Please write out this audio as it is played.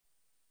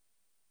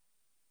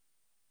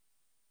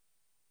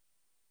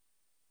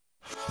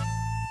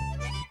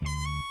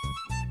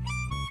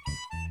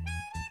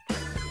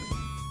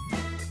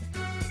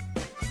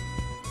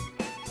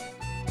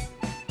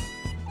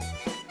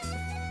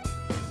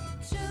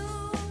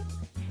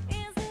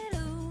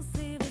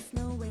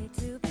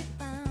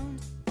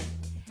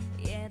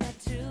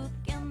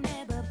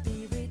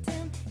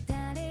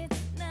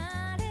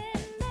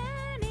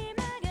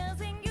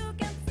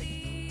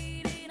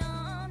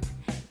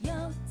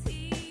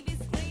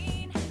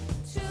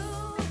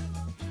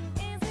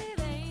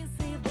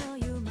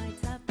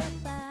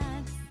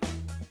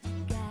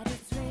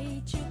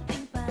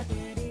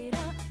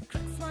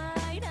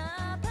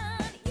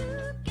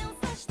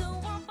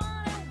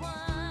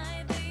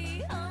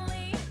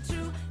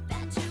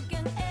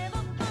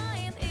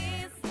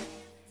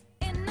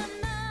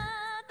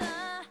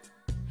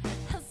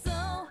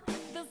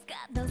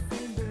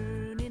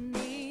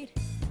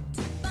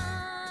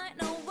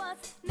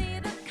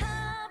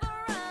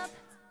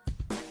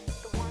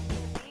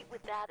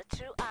out the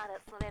true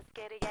honest. So let's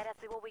get it, yeah, let's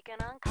see what we can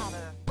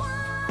uncover. One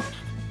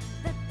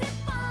that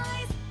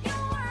defies your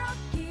world,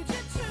 gives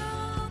you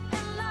truth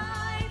and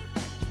life.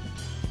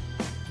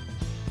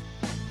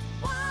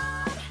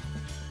 One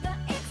that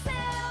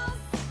excels,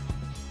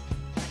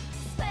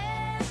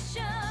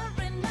 special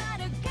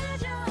reminder,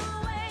 guide your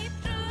way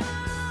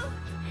through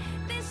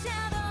this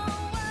shadow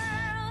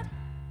world.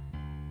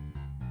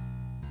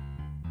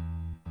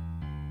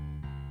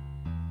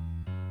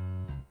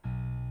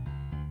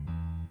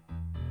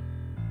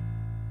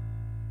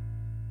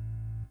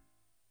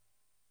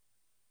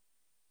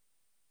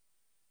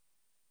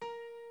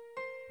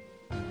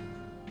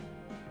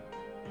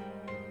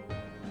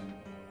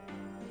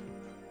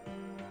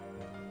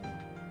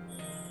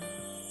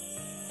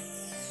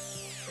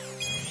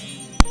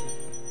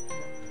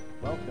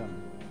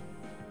 Welcome,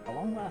 at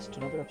long last, to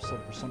another episode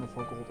of Persona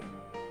 4 Golden.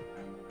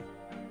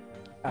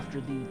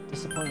 After the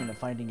disappointment of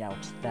finding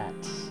out that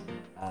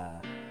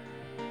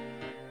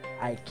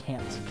I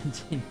can't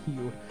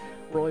continue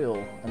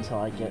Royal until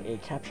I get a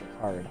capture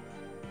card,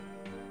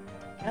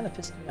 kind of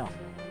pissed me off.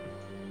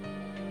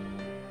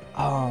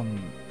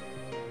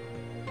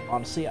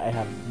 Honestly, I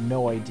have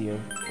no idea.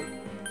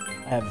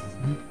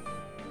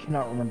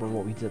 Cannot remember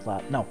what we did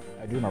last. No,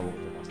 I do remember what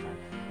we did last time.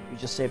 We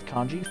just saved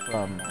Kanji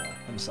from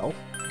himself.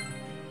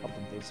 Helped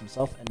him face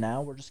himself, and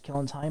now we're just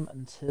killing time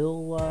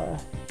until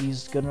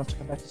he's good enough to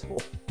come back to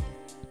school.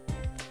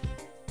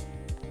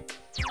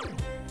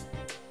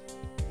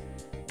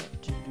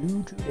 What to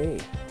do today?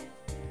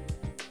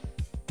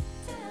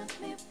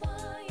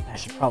 I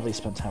should probably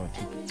spend time with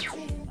people,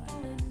 shouldn't I?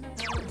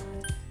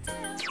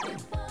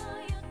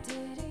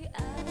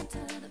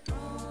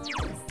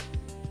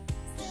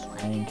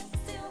 Strength.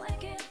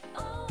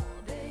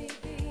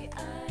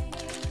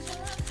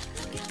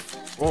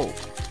 Whoa.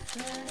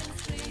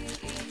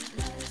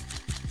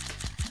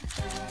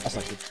 That's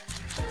not good.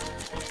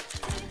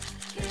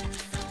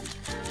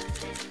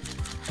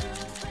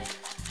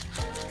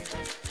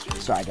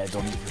 Sorry, I gotta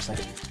go mute for a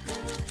second.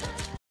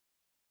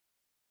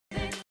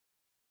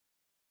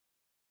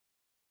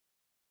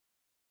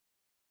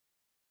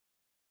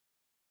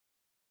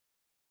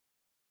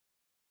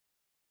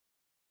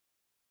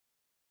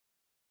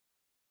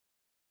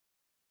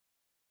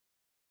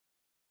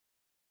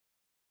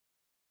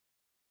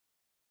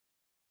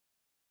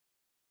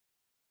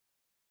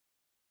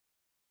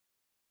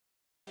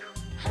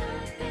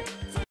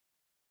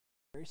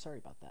 Very sorry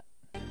about that.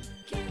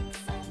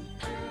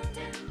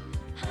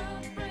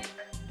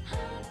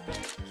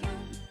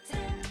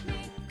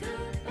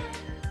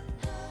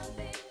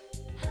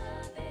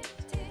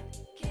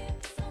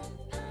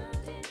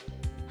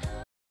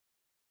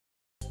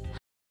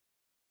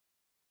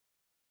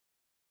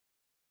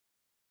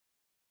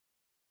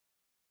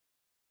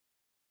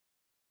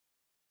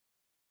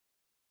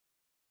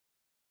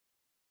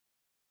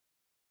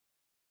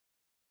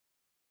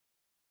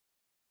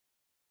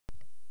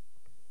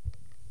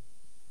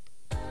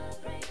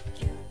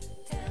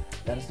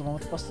 That is the one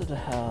with busted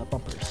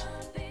bumpers.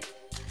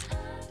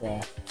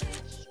 Death,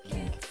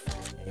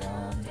 Strength,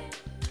 Aeon,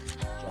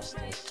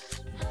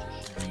 Justice,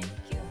 Magician,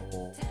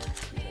 Devil,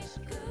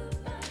 Fiasco,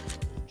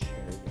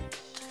 Chariot,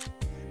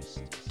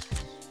 Priestess.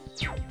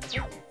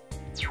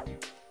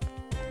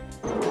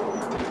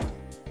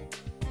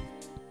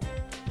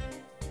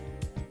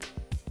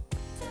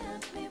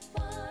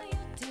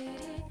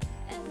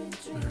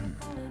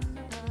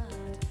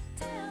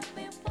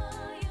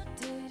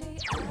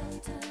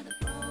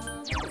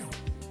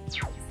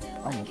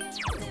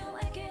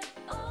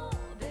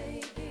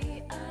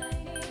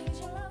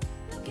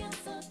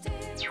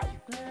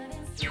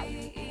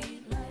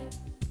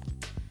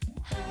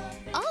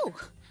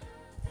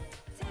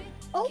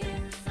 Oh,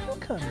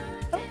 welcome.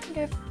 I don't think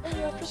I've been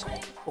you after school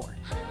before.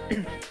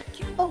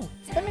 Oh,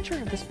 let me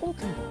turn to this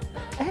bulletin board.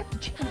 I have to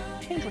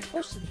change what's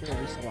posted here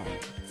every so often.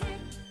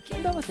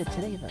 I'm done with it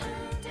today, though.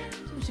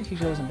 Seems like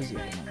Yukiko isn't busy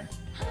at the moment.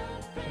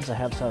 Since I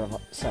have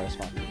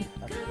satisfied me,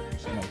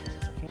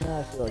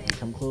 I feel like you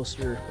come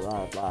closer,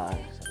 blah blah.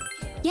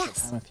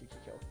 Yes.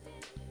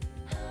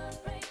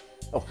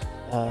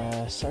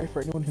 Oh, sorry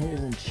for anyone who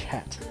is in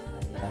chat.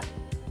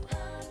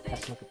 I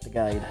have to look up the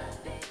guide.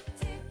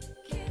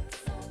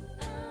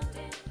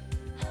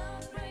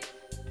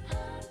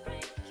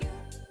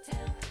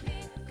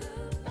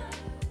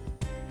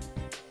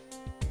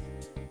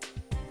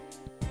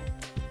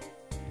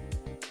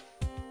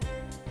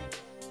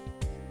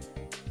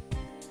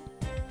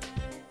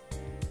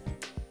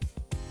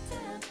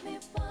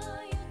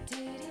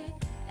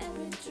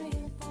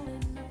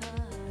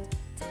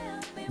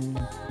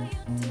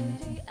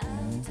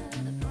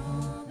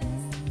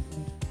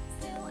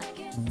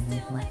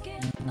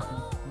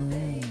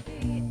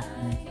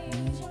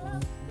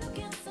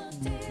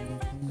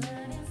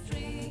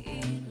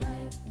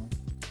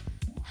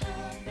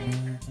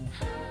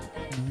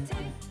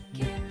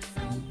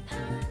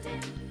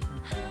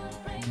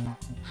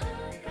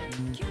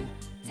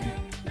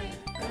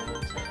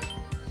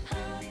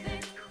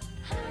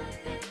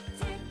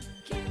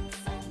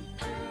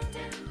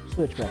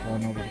 Switch back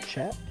on over to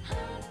chat.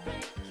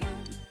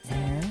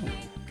 And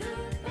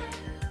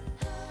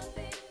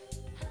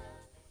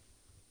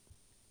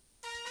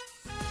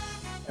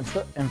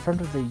in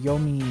front of the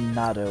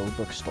Yominado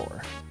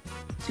bookstore.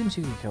 It seems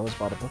Yukiko has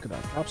bought a book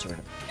about job search.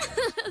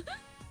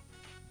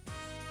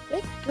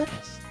 Thank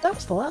goodness, that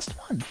was the last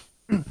one.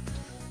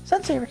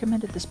 Sensei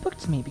recommended this book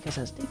to me because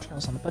it has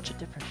details on a bunch of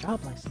different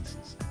job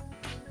licenses.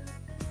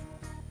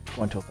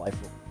 Going to apply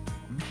for...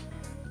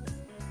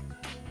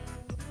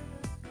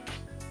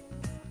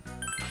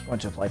 Going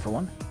to apply for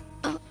one?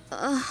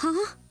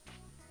 Uh-huh.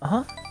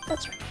 Uh-huh,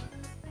 that's right.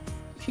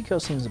 Yukiko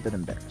seems a bit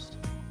embarrassed.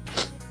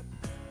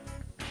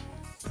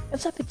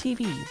 Inside the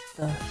TV,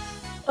 the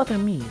other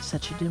me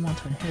said she didn't want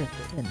to inherit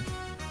the inn.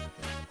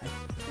 I think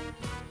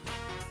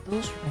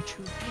those were my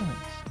true feelings.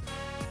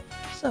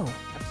 So,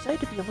 I decided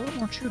to be a little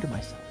more true to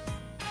myself.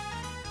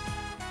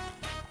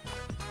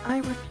 I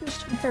refuse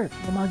to inherit the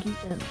Yamagi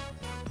Inn.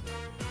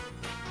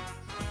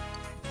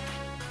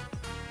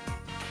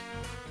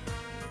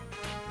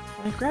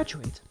 When I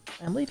graduate,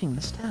 I'm leaving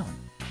this town.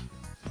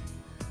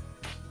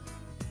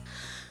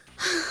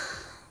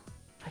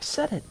 I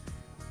said it.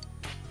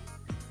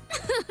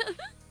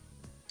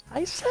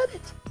 I said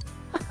it!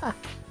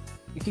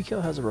 Yukiko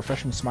has a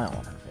refreshing smile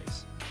on her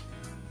face.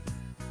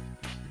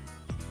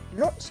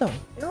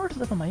 In order to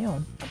live on my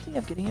own, I'm thinking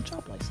of getting a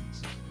job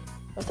license.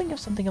 I was thinking of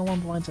something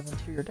along the lines of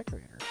interior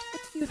decorator.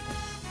 What do you think?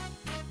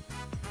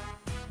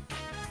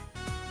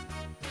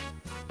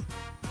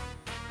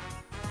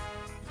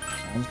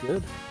 Sounds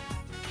good.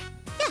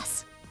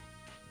 Yes.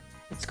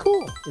 It's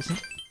cool,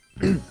 isn't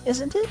it?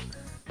 Isn't it?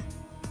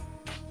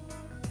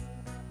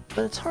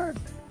 But it's hard.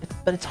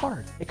 It's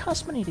hard. It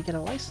costs money to get a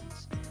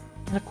license.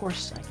 And of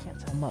course, I can't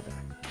tell Mother.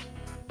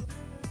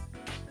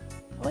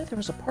 If only there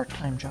was a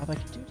part-time job I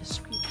could do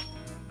discreetly.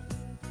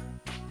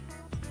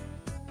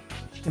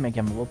 She can make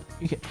envelopes.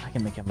 I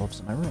can make envelopes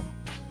in my room.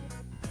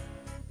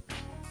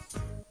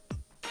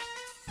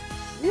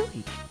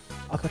 Really?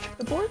 I'll go check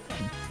the board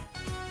then.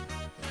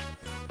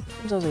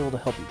 Seems I was able to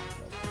help you.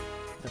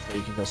 Therefore,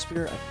 you can go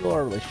spirit. I feel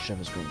our relationship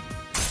is growing.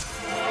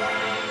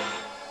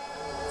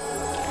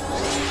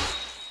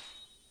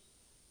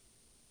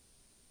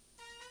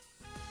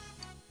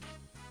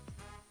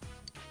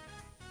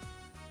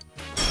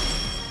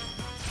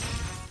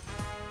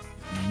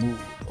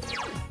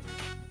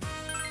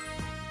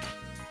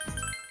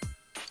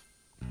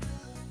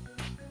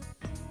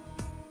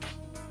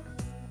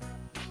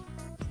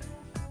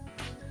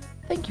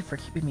 Thank you for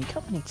keeping me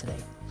company today.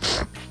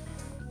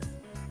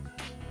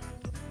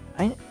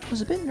 I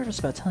was a bit nervous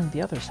about telling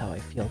the others how I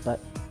feel, but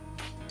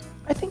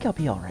I think I'll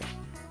be alright.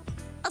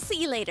 I'll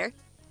see you later.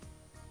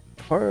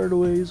 Parted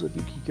ways with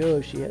Yukiko,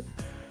 she had...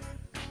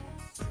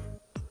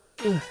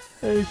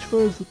 As far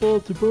as the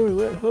bulletin board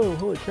went, oh,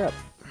 holy crap.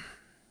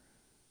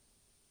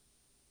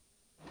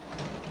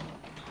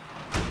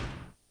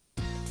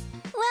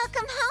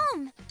 Welcome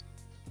home.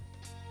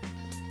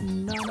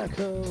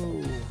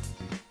 Nanako!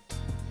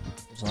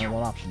 There's only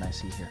one option I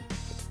see here.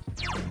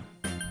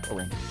 Oh,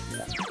 wait.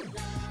 Yeah.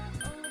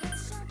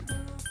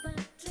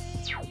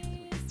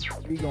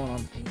 3 going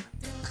on.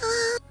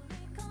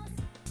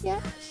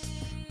 Yes.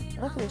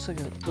 I like it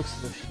looks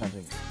as if she's not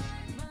doing it.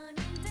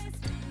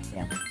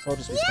 Damn. So I'll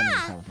just be spending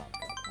time with Nanako.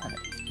 Damn it.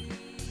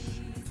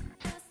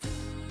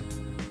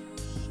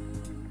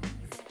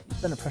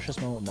 It's been a precious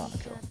moment with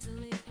Nanako.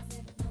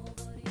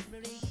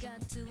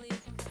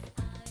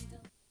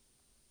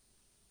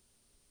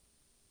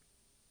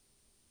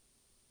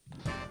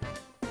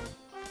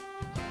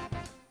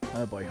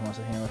 Oh boy, who wants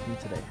to hang with me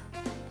today?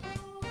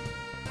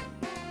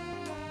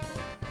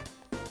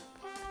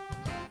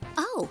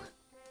 Oh.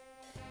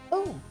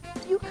 Oh,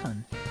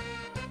 Yukon.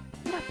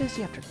 I'm not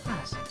busy after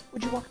class.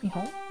 Would you walk me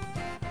home?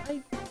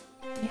 I'd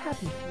be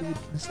happy if you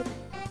would consider.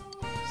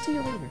 See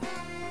you later.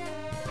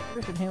 Maybe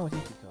I should hang with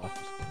Yukiko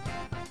after school.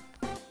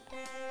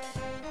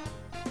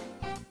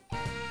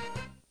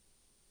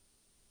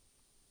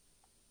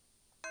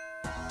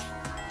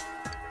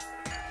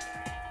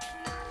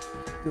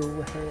 Go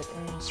ahead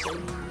and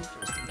save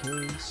just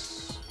in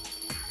case.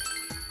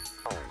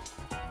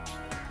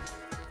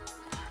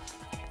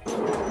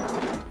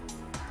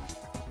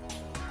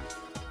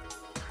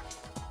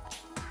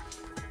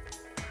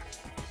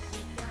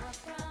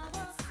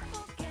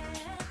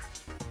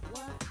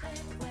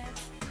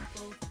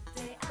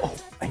 Oh,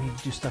 I need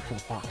to do stuff for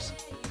the box.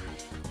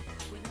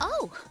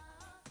 Oh.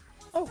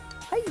 Oh,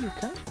 hi,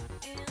 Yuka.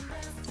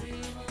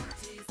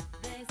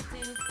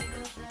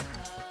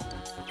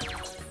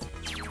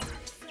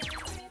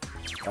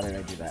 Why did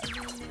I do that?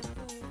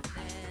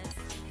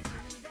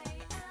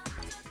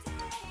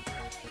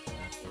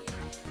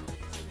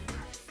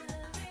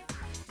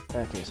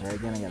 Okay, so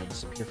again, I gotta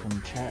disappear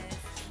from chat.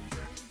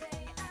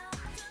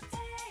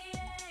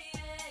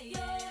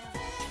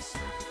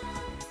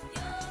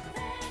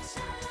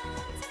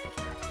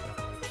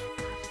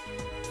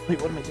 Wait,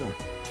 what am I doing?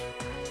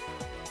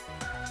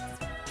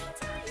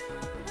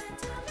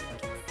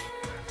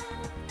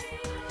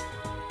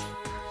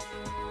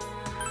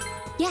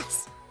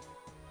 Yes.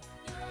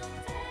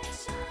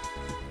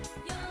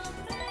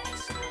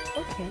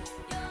 Okay.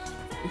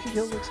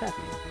 Yukiko looks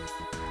happy.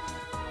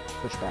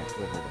 Push back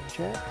over the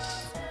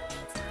checks.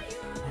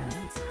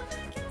 And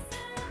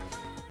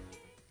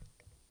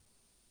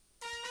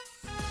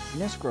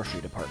finest grocery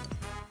department.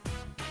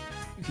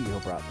 Yukiko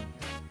brought me.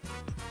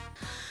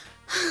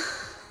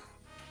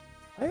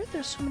 Why are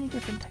there so many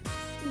different types of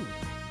food?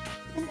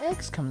 And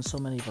eggs come in so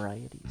many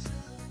varieties.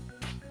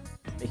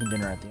 Making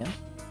dinner at the end?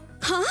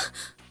 Huh?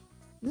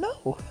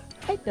 No,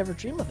 I'd never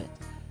dream of it.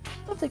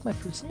 I don't think my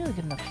food's nearly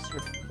good enough to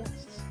serve for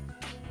guests.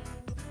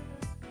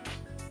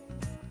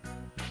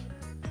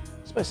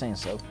 Just by saying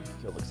so,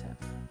 Yukiko looks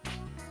happy.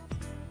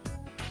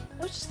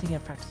 I was just thinking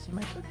of practicing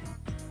my cooking.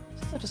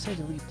 Since I decided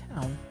to leave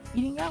town,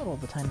 eating out all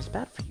the time is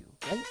bad for you,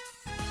 right?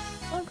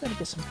 So I'm going to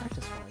get some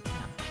practice while I can.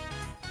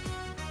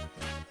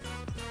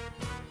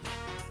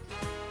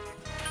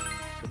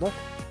 Good luck.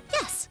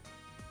 Yes.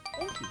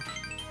 Thank you.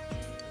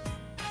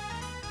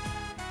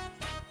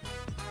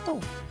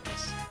 Oh,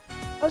 yes.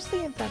 I was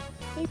thinking that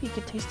maybe you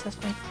could taste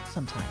test my food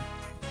sometime.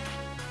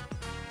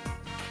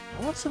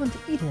 I want someone to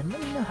eat it and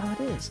let me know how it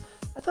is.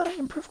 I thought I'd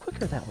improve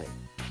quicker that way.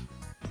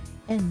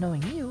 And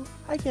knowing you,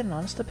 I get an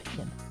honest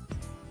opinion.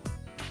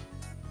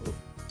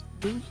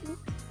 Will you?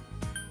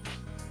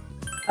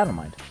 I don't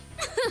mind.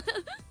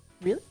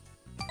 Really?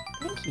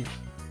 Thank you.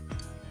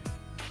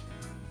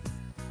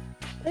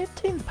 When I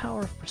obtained the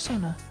power of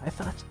Persona, I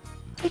thought,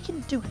 I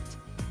can do it.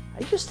 I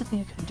used to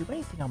think I couldn't do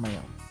anything on my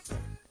own.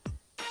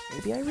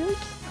 Maybe I really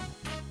can.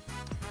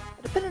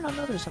 I depended on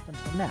others up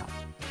until now.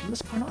 From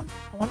this point on,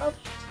 I want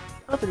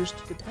others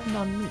to depend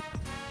on me.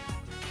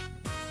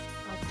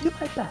 I'll do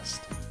my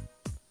best.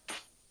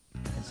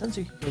 And sense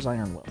Yukiko's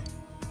iron will.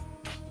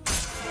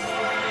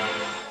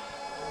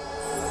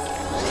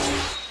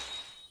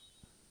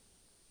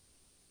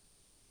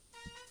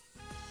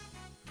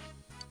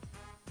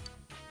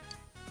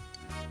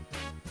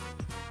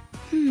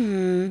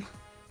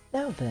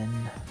 Now then,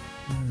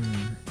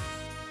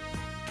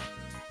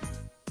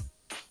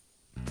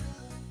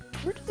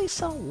 where do they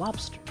sell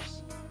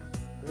lobsters?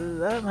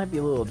 That might be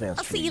a little advanced.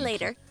 I'll see you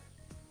later.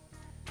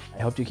 I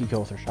helped Yukiko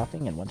with her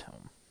shopping and went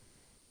home.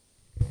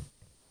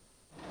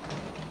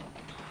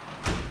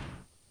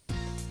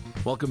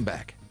 Welcome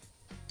back.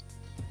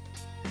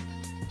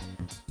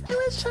 I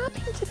went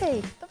shopping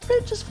today. The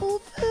fridge is full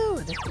of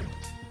food.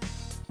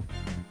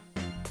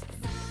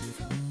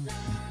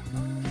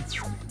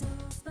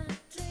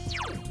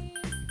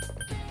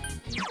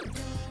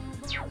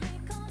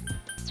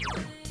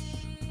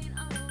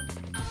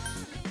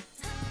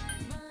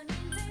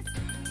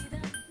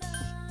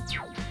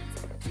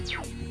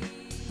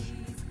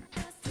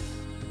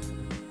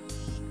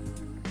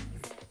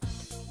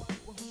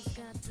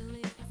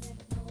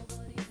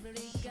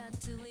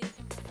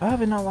 I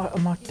haven't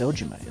unlocked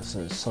Dojima as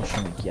a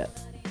social link yet.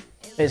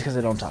 Maybe it's because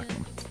I don't talk to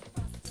him.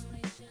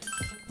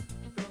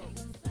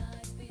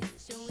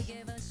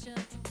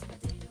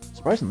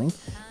 Surprisingly,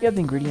 you have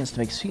the ingredients to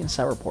make sweet and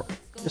sour pork.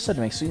 You just said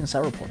to make sweet and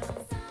sour pork.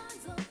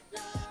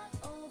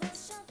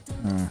 It's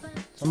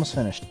almost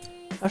finished.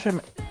 How should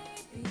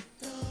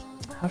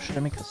I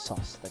make the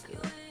sauce thicker?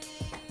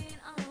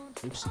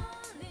 Oops.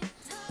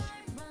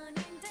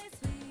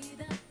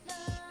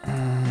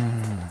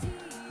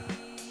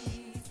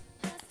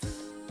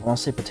 I want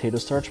to say potato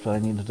starch, but I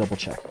need to double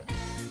check.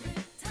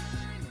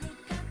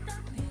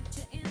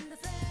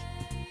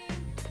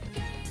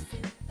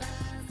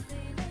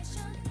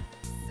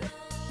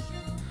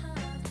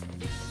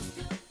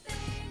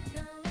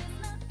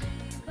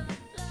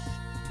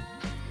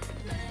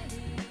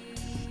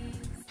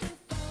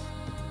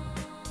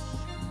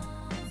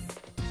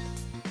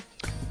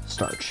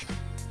 Starch.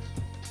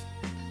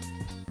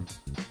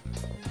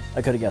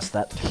 I could have guessed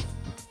that.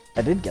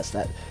 I did guess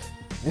that.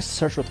 Mix the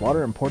starch with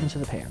water and poured into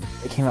the pan.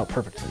 It came out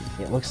perfectly.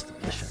 It looks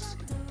delicious.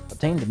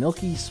 Obtained a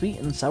milky, sweet,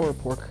 and sour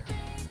pork.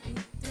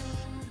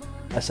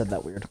 I said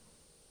that weird.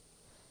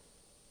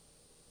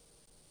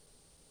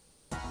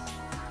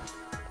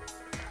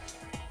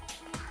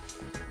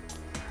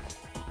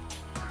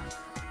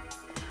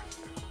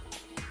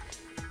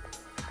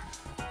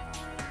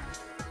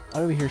 Why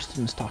do we hear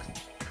students talking?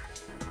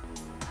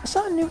 I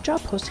saw a new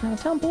job posting on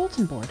the town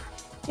bulletin board.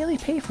 Daily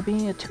pay for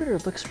being a tutor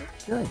looks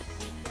really good.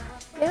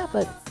 Yeah,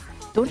 but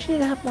don't you need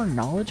to have more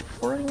knowledge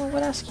before anyone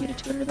would ask you to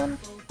tutor them?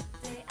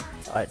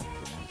 I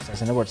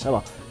know where to say.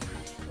 Well,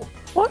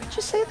 why would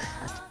you say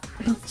that?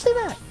 Say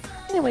that.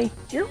 Anyway,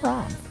 you're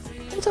wrong.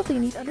 Turns out they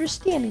need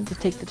understanding to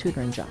take the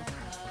tutoring job.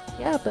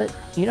 Yeah, but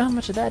you don't have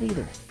much of that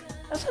either.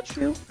 That's not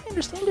true. I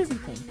understand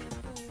everything.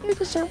 You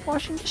can start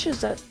washing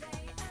dishes at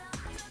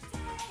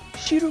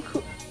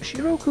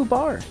Shiroku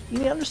Bar. You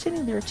need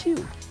understanding there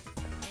too.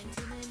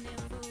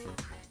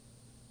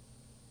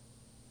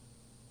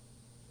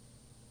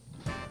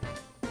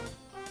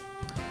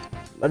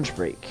 Lunch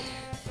break.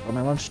 For my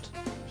lunch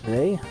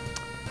today,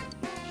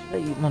 should I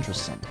eat lunch with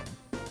something?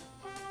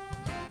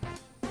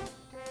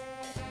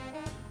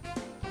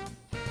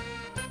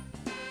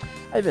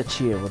 I bet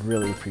Chia would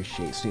really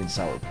appreciate sweet and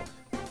sour pork.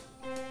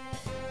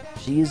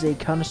 She is a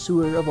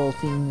connoisseur of all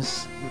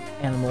things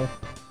animal.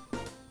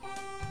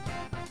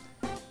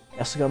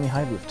 Yasugami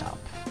High Rooftop.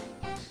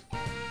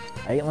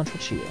 I ate lunch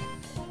with Chia.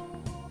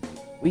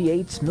 We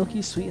ate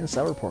milky sweet and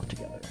sour pork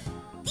together.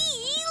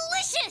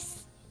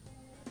 Delicious!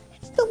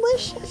 It's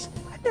delicious!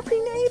 I've never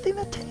eaten anything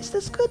that tastes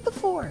tasted this good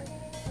before.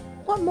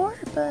 Want more,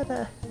 but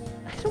I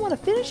don't want to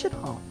finish it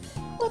all.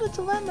 What a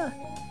dilemma.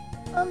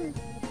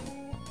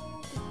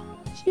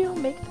 Did you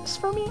make this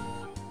for me?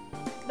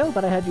 No,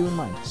 but I had you in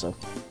mind, so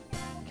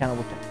kind of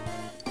looked at it.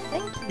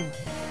 Thank you.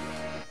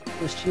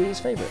 It was Chili's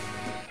favorite.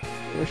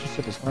 The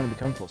relationship is going to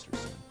become closer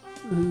soon.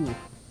 Woohoo.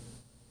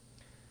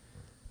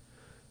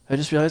 I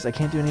just realized I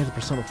can't do any of the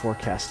Persona 4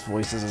 cast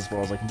voices as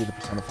well as I can do the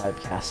Persona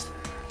 5 cast.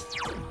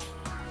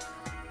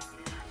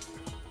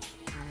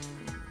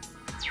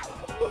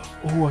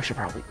 Oh, I should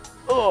probably...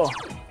 Oh!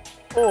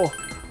 Oh!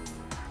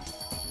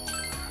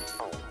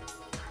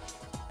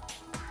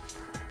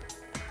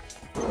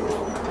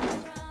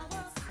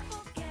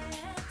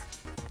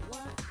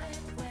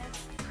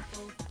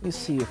 Let's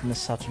see if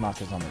Miss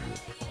Satsunaka's on the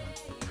roof.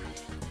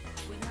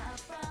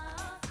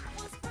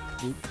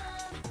 Oop.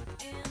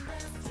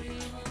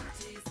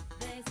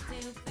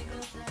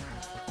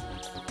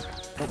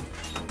 Oh.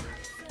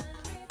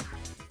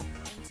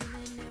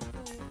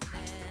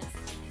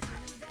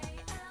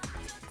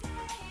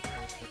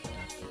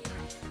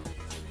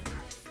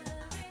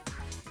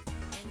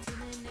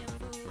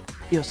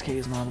 Yosuke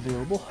is not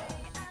available.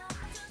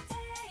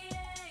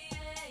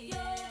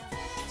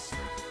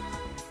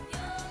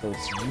 So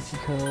it's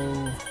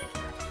Ritsuko.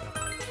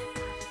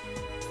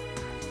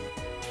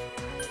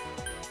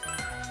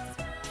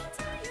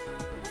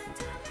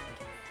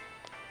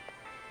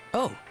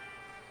 Oh,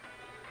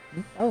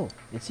 Oh,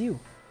 it's you.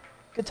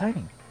 Good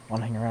timing.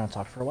 Want to hang around and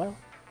talk for a while?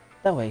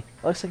 That way,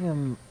 looks like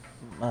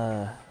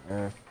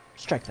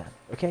strike that,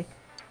 okay?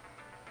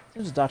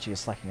 Seems Dachi is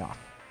slacking off.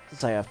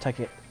 Since I have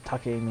Takemi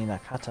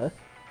Nakata,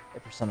 a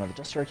persona of the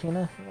Jester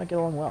Arcana, we might get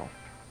along well.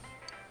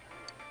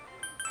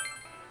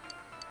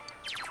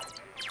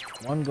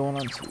 One going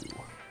on two.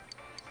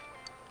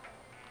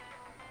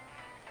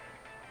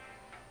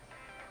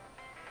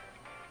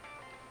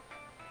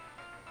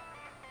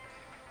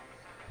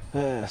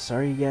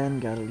 Sorry again,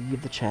 gotta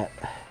leave the chat.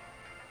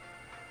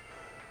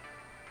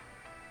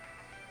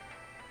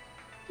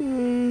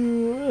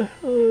 What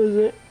is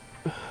it?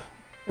 Here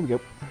we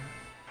go.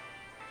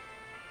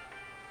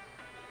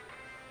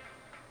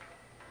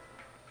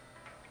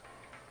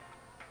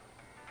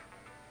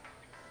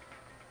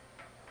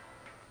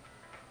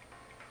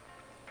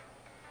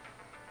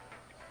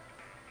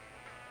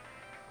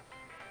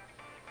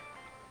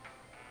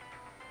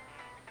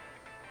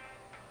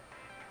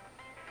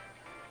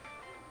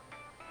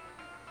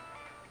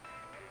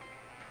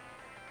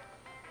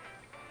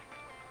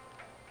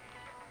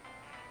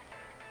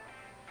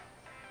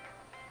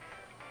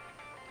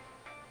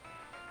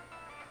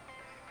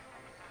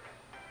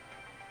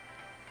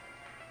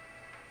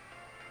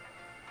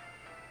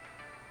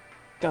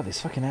 God,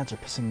 these fucking ads are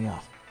pissing me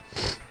off.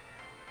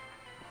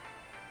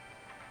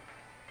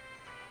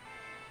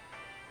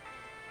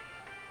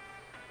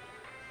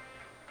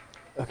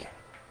 Okay.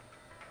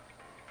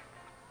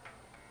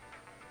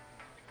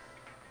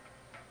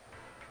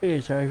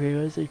 Hey, sorry if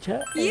anyone was in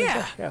chat.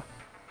 Yeah.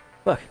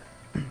 Look,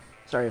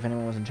 sorry if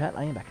anyone was in chat.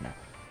 I am back now.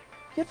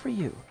 Good for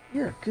you.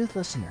 You're a good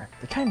listener.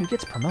 The kind who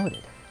gets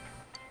promoted.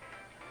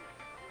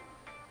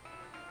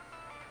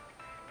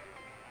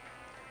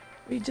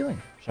 What are you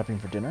doing? Shopping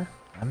for dinner?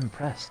 I'm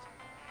impressed.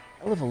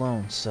 I live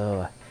alone,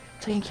 so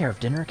taking care of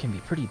dinner can be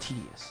pretty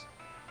tedious.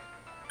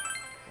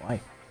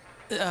 Why?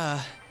 I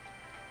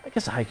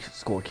guess a high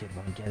school kid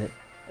won't get it.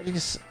 I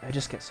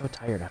just get so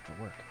tired after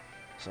work,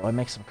 so I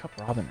make some cup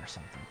ramen or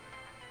something.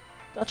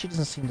 Dachi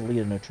doesn't seem to lead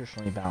a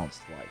nutritionally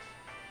balanced life.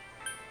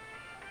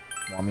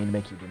 Want me to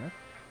make you dinner?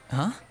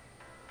 huh?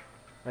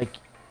 Like,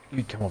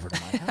 you'd come over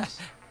to my house?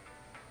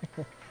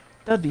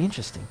 That'd be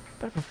interesting,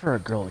 but I prefer a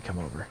girl to come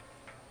over.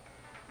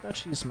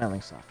 Dachi is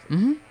smiling softly.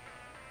 Mm-hmm.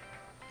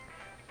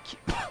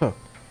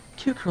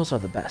 Cute girls are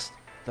the best,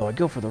 though I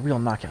go for the real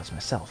knockouts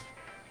myself.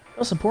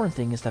 The most important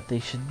thing is that they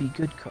should be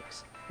good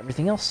cooks.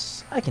 Everything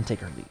else, I can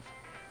take or leave.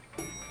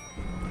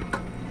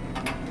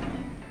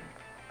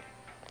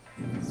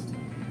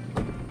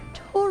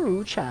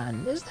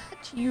 Toru-chan, is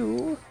that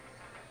you?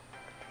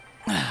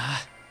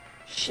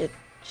 Shit,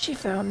 she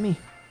found me.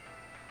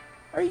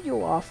 Are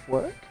you off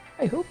work?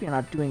 I hope you're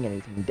not doing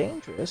anything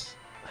dangerous.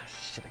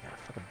 Shit, I got a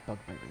fucking bug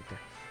bite right there.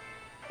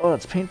 Oh,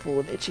 it's painful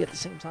and itchy at the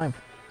same time.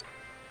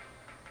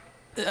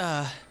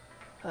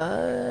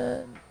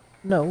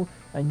 No,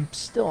 I'm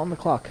still on the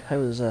clock. I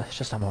was,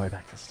 just on my way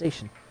back to the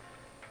station.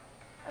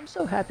 I'm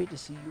so happy to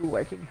see you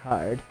working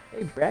hard.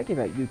 I brag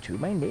about you to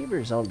my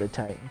neighbors all the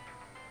time.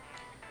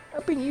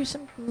 I'll bring you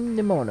some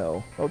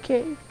Nimono,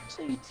 okay?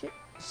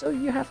 So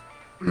you have,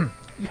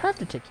 you have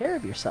to take care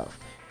of yourself.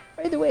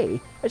 By the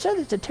way, I saw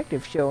this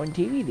detective show on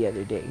TV the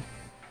other day.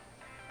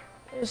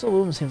 This old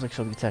woman seems like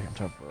she'll be taking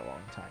trouble for a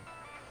long time.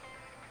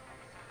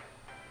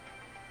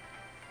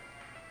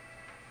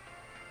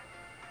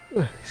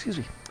 Excuse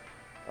me.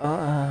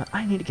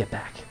 I need to get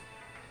back.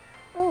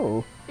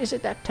 Oh, is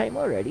it that time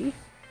already?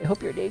 I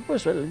hope your day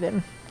goes well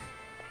then.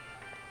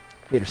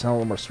 Made her sound a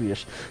little more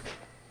Swedish.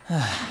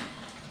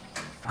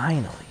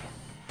 Finally.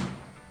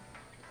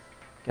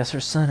 Guess her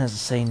son has the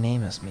same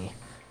name as me.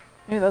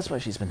 Maybe that's why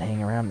she's been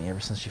hanging around me ever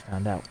since she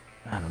found out.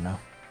 I don't know.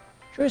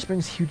 Joyce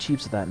brings huge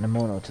heaps of that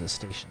Nemono to the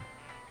station,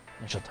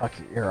 and she'll talk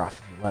your ear off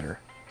if you let her.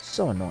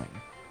 So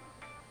annoying.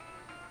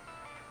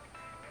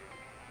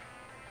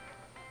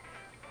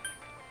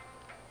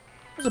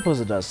 I suppose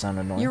it does sound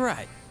annoying. You're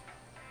right.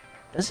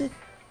 Does it?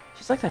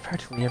 She's like that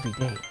practically every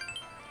day.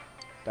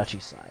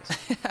 Dutchie sighs.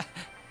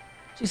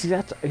 She's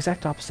the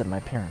exact opposite of my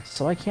parents,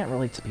 so I can't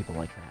relate to people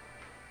like that.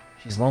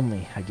 She's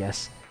lonely, I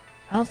guess.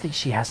 I don't think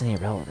she has any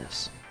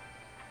relatives.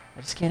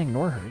 I just can't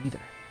ignore her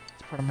either.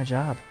 It's part of my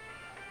job.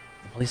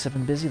 The police have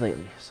been busy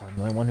lately, so I'm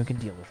the only one who can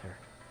deal with her.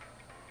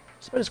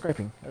 Despite his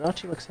griping,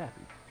 Adachi looks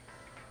happy.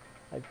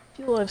 I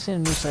feel I've seen a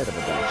new side of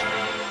Adachi.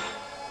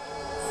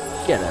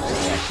 Get out of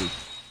Adachi.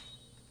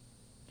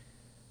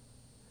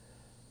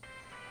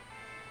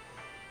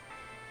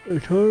 I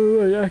told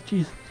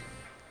Adachi.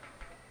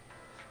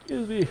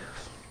 Excuse me.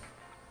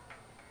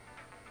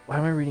 Why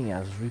am I reading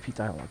out as repeat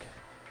dialogue?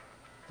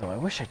 Though I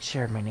wish I'd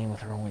shared my name with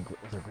her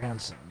with her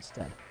grandson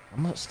instead.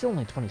 I'm still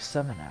only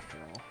 27 after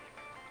all.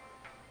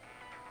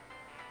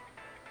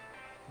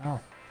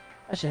 Well,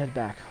 I should head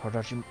back, or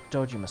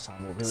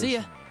Dojima-san will really See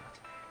ya. show me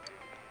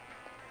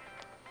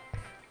that.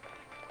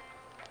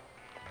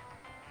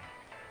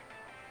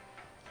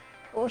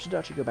 Or should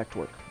Dachi go back to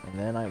work, and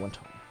then I went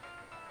home.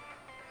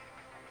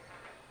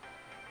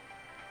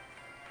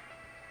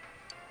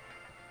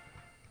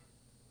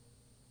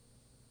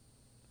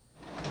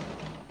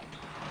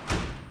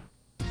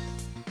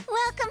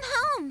 Welcome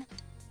home.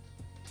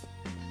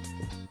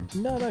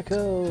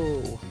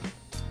 Nanako!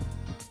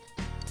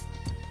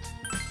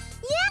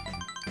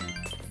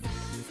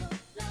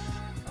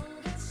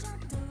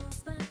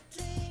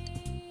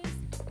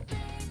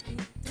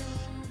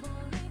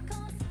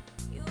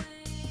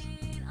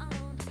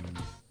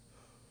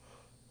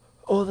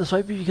 Oh, this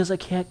might be because I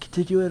can't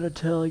continue it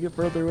until I get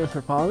further with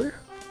her father?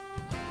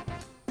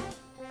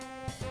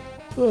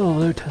 Oh,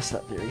 let me test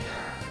that theory.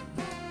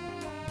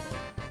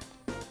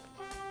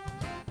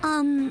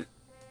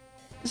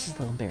 This is a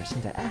little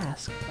embarrassing to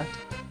ask, but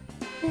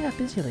if you're not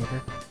busy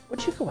later,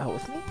 would you go out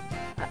with me?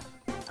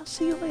 I'll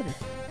see you later.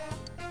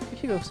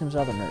 Yukiko seems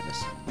rather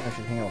nervous. I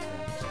should hang out with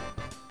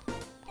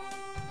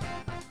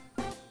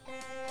her.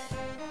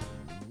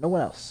 No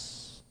one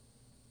else.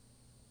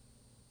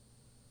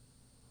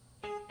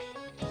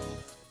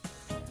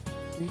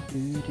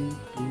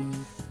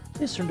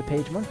 Please turn to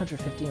page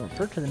 150 and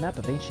refer to the map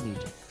of ancient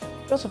Egypt.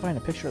 You also find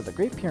a picture of the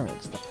Great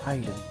Pyramids, the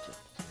Pyramid of Egypt.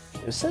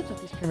 It was said that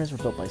these pyramids were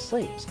built by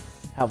slaves.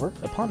 However,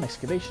 upon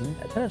excavation,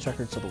 attendance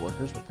records of the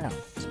workers were found,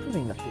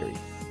 disproving the theory.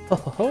 Ho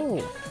ho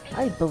ho!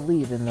 I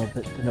believe in the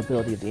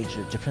nobility of the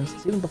ancient Egyptians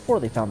even before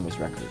they found those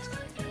records.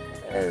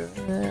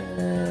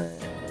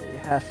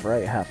 Half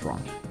right, half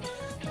wrong.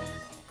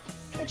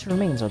 Ancient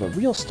remains are the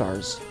real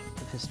stars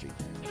of history.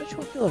 Don't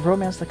you feel the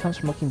romance that comes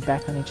from looking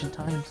back on ancient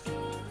times?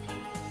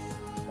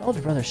 My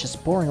older brother's just a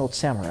boring old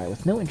samurai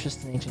with no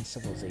interest in ancient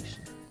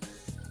civilization.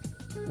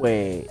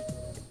 Wait,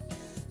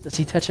 does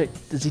he teach at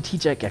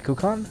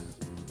Gekkokan?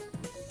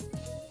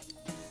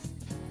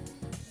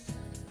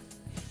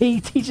 He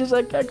teaches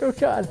at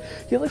Gekkokan.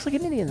 He looks like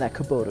an Indian, that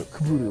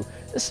Kabuto.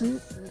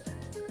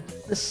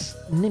 This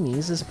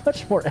Nimes is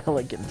much more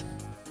elegant.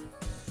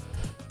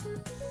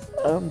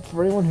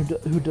 For anyone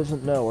who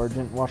doesn't know or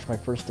didn't watch my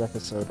first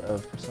episode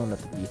of Persona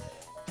 3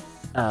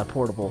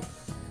 Portable,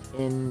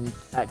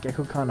 at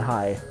Gekkokan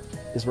High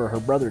is where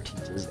her brother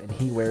teaches, and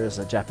he wears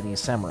a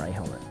Japanese samurai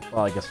helmet.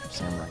 Well, I guess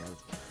samurai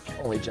is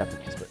only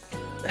Japanese, but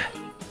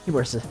he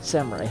wears a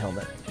samurai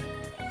helmet.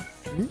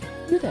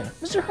 You there,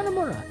 Mr.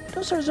 Hanamura,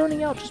 don't start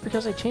zoning out just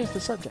because I changed the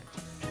subject.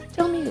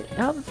 Tell me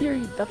how the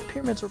theory that the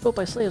pyramids were built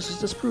by slaves was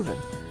disproven.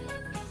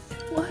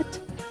 What?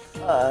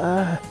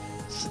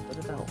 Something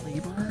about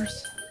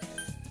laborers?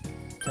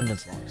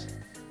 Attendance logs.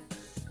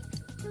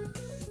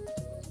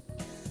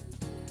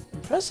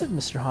 Impressive,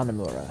 Mr.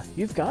 Hanamura.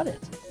 You've got it.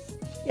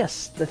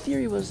 Yes, the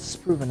theory was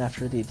disproven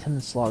after the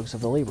attendance logs of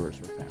the laborers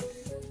were found.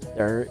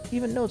 There are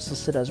even notes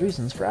listed as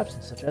reasons for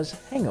absence, such as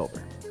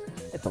hangover.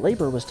 If the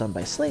labor was done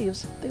by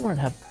slaves, they wouldn't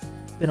have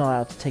been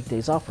allowed to take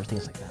days off or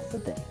things like that,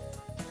 would they?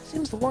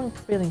 Seems the long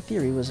prevailing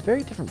theory was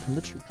very different from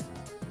the truth.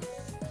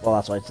 Well,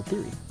 that's why it's a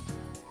theory.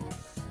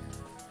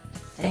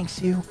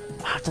 Thanks, you.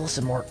 I'll have to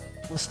listen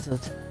to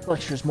the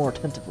lectures more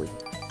attentively.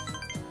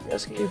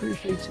 Yosuke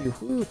appreciates you.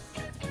 Woo.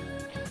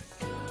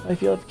 I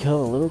feel I've become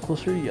a little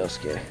closer to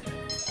Yosuke.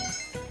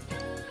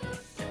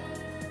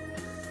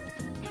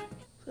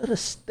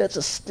 That's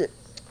a stick.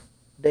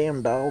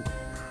 Damn dog.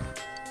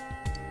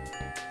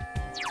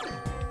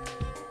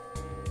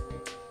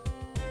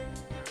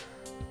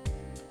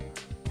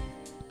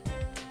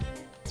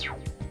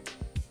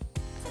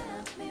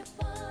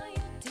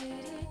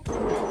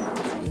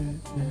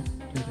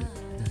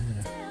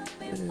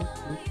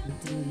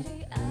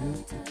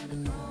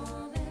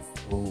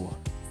 Oh.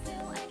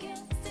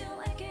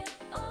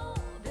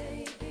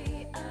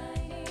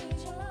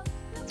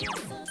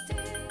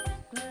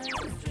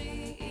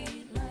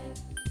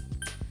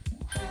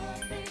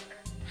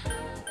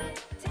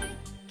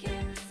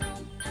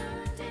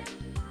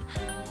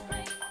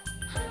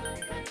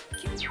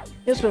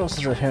 Here's what else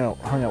has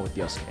hung out with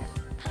Yosuke.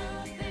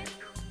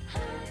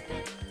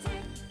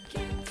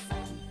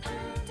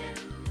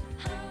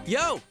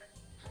 Yo!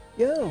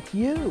 Yo,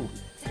 you!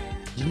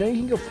 Did you know you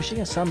can go fishing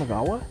in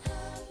Samagawa?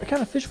 What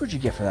kind of fish would you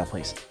get for that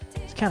place?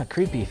 It's kind of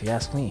creepy if you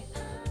ask me.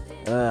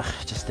 Ugh,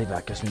 just think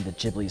that gives me the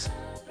jiblies.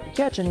 If you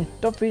catch any,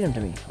 don't feed them to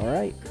me,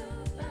 alright?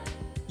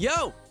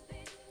 Yo!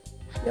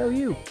 Yo,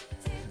 you!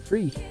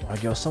 Free.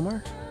 Wanna go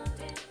somewhere?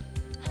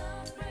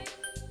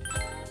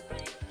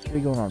 What are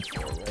you going on for,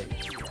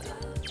 right?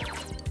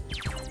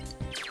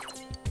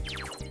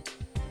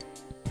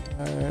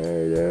 I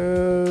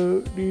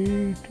don't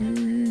need to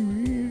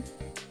be...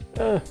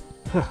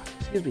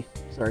 excuse me.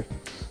 Sorry.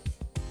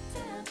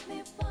 Tell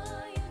me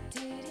why you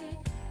did it,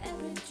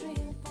 every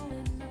dream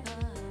falling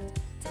apart.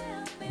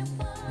 Tell me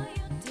why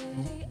you did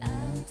it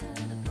after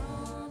the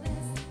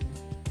promise.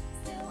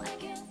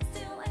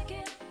 Still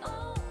aching,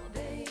 oh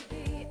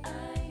baby, I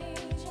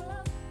need your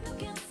love.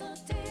 Looking so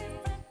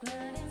different,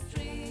 gliding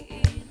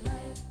street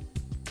life.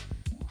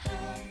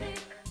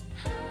 Habit,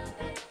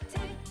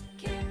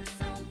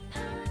 keeps on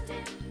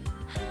pounding.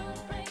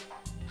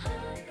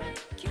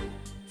 Heartbreak, you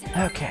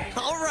tell Okay,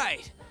 All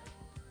right!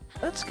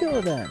 let's go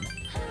then.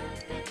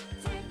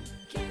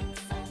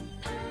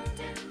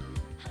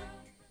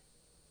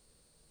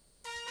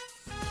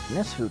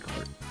 Next food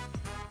court.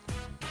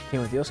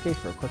 Came with Yosuke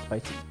for a quick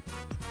bite to eat.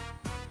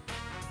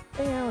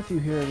 Hanging out with you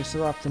here every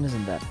so often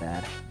isn't that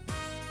bad.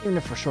 Even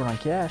if we're short on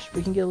cash,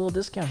 we can get a little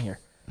discount here.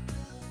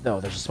 Though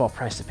there's a small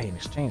price to pay in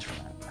exchange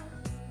for that.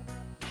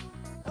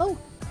 Oh,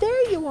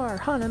 there you are,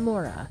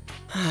 Hanamura.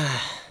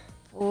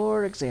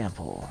 For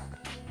example.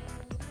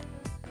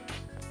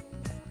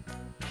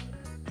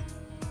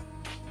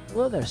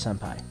 Hello there,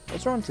 Senpai.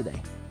 What's wrong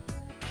today?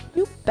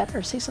 You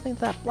better say something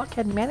to that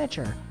blockhead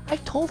manager. I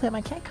told him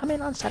I can't come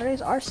in on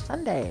Saturdays or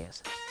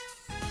Sundays.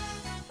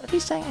 But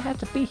he's saying I have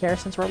to be here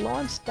since we're low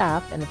on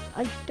staff, and if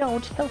I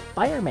don't, he'll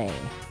fire me.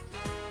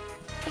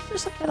 Is there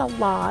some kind of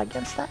law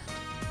against that?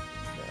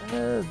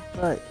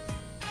 but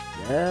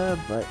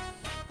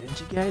didn't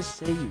you guys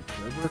say you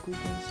could work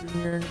weekends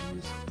during your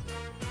interviews?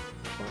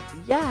 Well,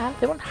 yeah,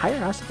 they wouldn't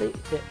hire us if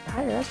they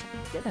hire us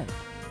if we didn't.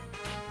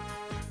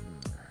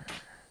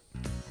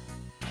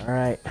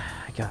 Alright,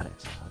 I got it.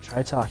 I'll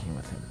try talking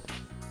with him.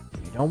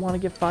 But you don't want to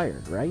get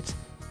fired, right?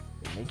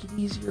 It'd make it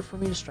easier for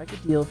me to strike a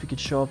deal if you could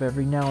show up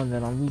every now and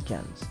then on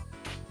weekends.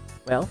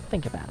 Well,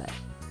 think about it.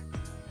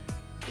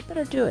 You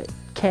better do it,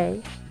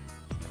 Kay.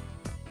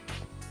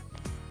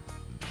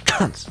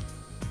 Cunts!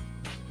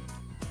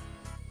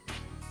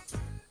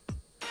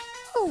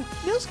 Oh,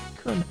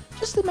 Yosuke-kun!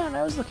 Just the man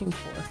I was looking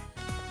for.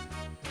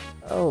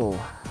 Oh,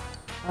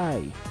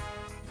 hi.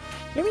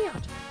 Hear me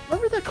out.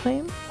 Remember that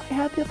claim I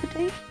had the other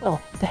day?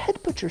 Well, the head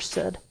butcher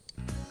said...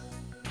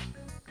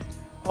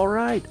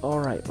 Alright,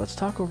 let's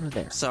talk over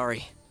there.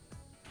 Sorry.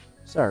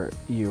 Sorry,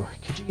 you.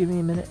 Could you give me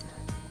a minute?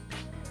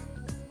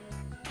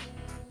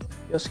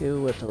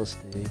 Yosuke will tell us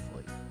to stay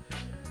polite.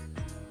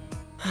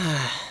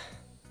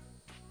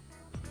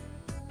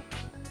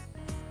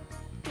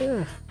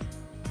 Ugh.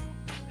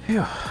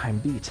 Phew, I'm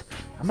beat.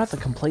 I'm at the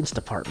complaints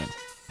department.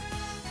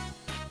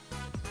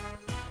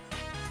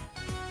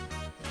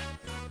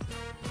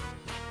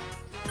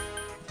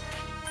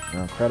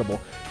 You're incredible.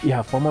 You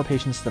have 4 more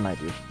patients than I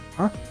do.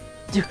 Huh?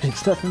 Dude,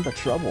 it's nothing but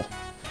trouble.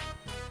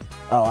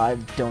 Oh, I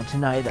don't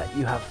deny that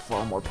you have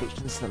far more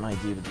patience than I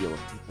do to deal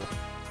with people.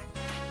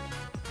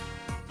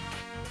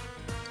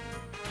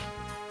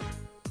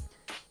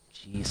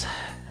 Jeez,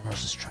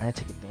 everyone's just trying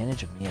to take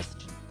advantage of me as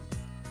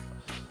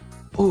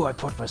the... Ooh, I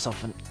poked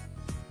myself in...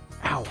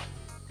 Ow!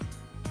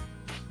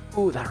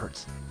 Ooh, that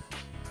hurts.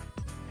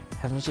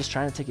 Everyone's just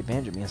trying to take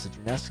advantage of me as a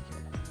gymnastic kid.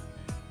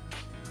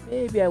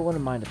 Maybe I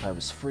wouldn't mind if I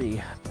was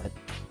free, but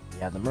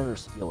yeah, the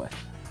murders to deal with.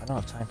 I don't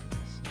have time for this.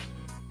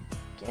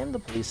 Can the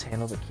police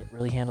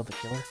really handle the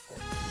killer?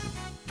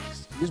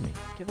 Excuse me,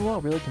 can the law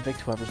really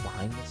convict whoever's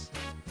behind this?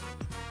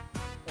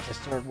 Once I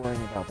started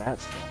worrying about that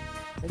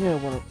stuff, I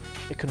knew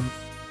it couldn't,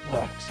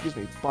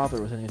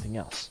 bother with anything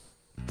else.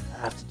 I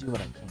have to do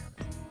what I can.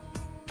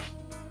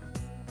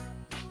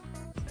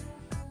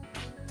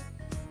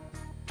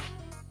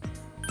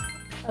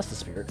 That's the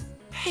spirit.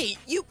 Hey,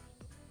 you...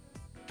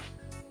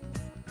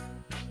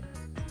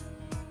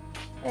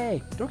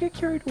 Hey, don't get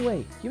carried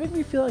away. You make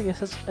me feel like I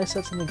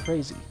said something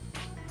crazy.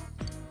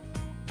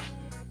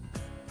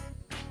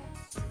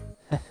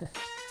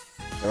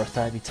 Never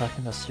thought I'd be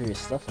talking about serious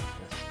stuff like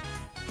this.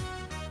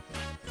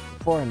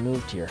 Before I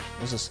moved here,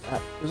 it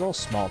was all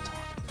small talk.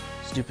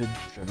 Stupid,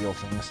 trivial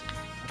things.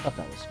 I thought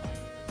that was fun.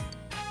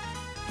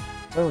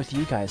 It's only with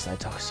you guys that I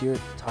talk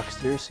seriously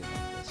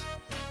like this.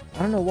 I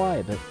don't know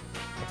why, but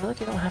I feel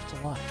like I don't have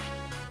to lie.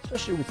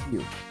 Especially with you.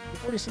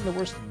 You've already seen the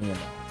worst of me and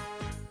all.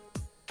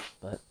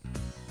 But,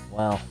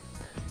 well,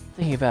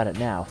 thinking about it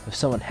now, if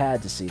someone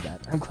had to see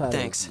that, I'm glad.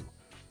 Thanks.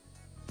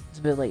 It's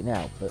a bit late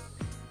now, but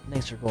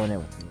thanks for going in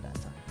with me that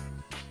time.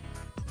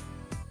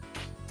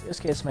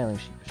 Yosuke is smiling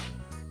sheepishly.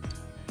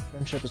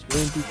 Friendship is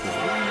really deep.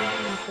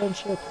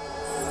 Friendship.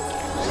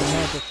 Some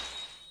magic.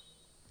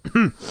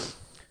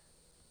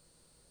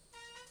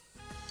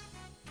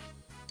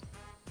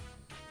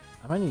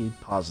 I might need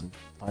to pause and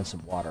find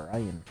some water. I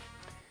am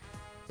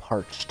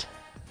parched.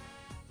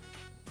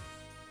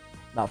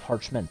 Not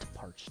parchment,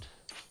 parched.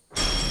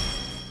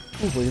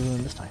 Ooh, what are you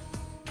doing this time?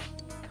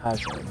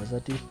 Casual, what does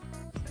that do?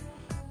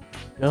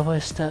 Go by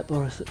step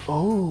or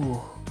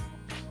oh!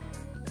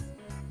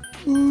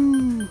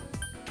 Ooh!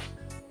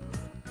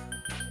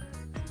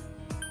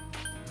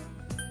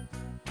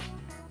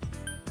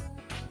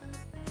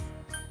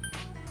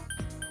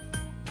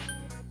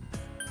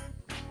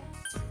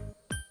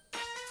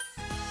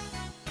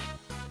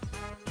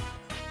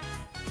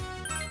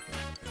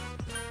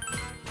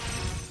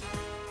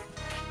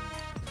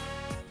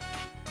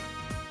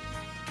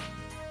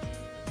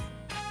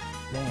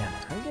 Man,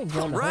 I'm getting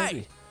grown Alright.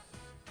 hungry.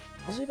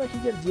 I'll see if I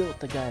can get a deal with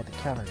the guy at the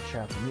counter to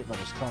try out the meat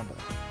lovers combo.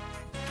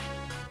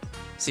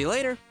 See you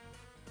later.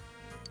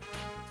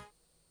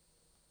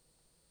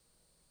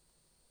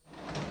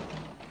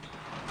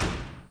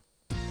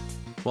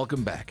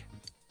 Welcome back.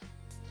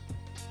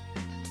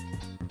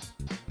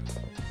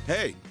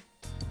 Hey,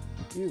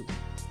 You,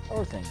 how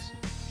are things? You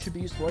should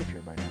be used to life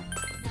here by now.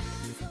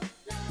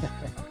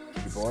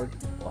 You bored?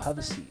 Well, have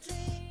a seat.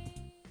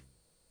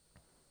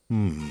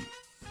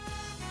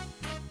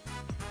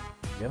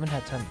 You haven't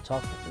had time to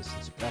talk with us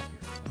since you got here.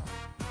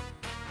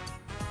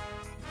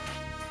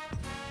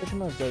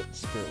 Ojimo's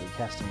desperately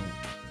casting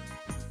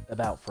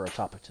about for a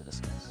topic to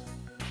discuss.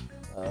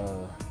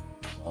 Well,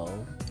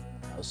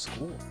 how's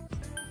school?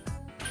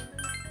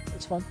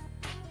 It's fun.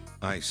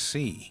 I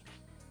see.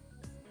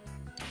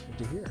 Good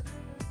to hear.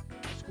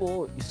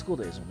 Your school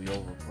days will be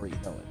over before you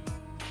know it.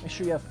 Make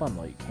sure you have fun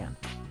while you can.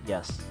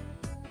 Yes.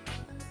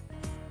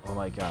 Oh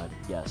my god,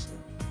 yes.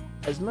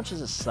 As much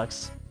as it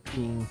sucks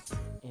being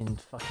in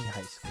fucking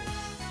high school,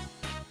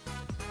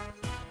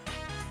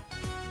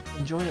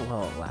 enjoy it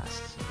while it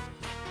lasts.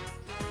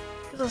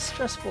 Because as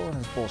stressful and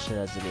as bullshit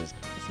as it is,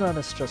 it's not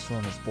as stressful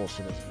and as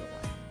bullshit as real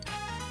life.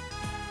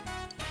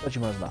 But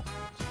you must not.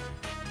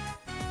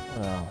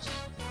 What else?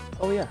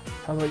 Oh yeah,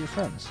 how about your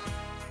friends?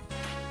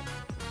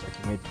 Looks like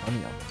you made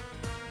plenty of them.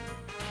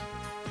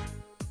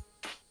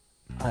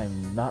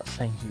 I'm not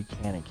saying who you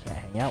can and can't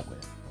hang out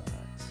with, but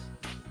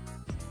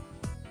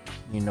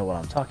you know what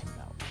I'm talking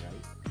about,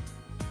 right?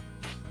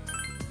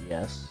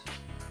 Yes?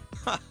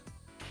 Ha!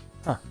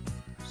 Huh.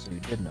 So you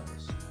did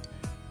notice.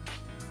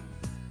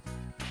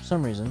 For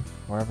some reason,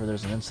 wherever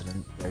there's an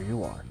incident, there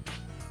you are.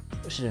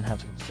 Wish you didn't have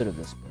to consider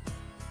this, but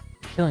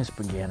killings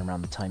began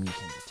around the time you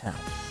came to town.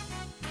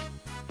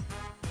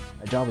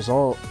 My job is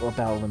all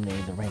about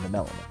eliminating the random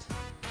element.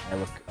 I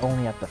look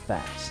only at the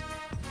facts.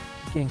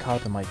 Keep getting caught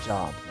up in my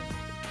job.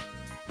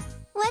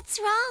 What's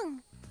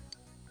wrong?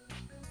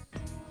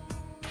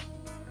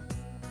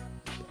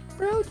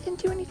 Bro didn't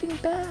do anything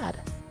bad.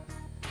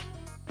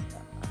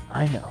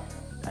 I know.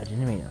 I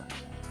didn't mean it.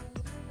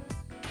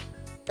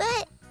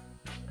 But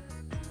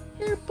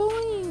You're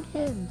bullying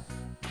him.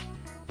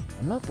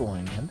 I'm not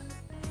bullying him.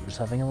 We're just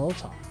having a little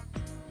talk.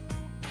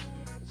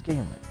 It's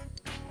getting late.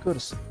 Go to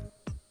sleep.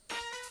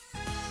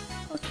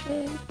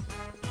 Okay.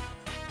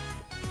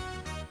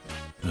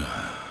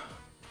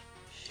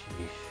 Sheesh.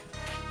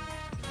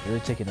 Really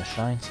taking a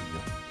shine to you.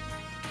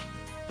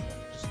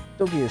 Just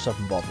don't get yourself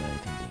involved in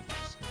anything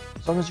dangerous.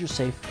 As long as you're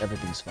safe,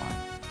 everything's fine.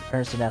 Your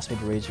parents didn't ask me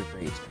to raise your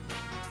grades.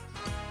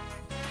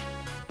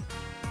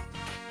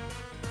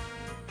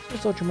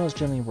 Just thought your mother's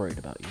genuinely worried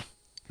about you.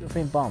 Feel a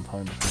faint bomb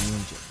coming between you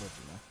and Jim.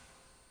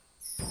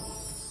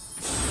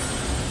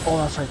 Oh,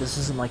 that's right. This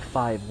isn't like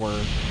 5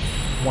 where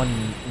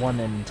 1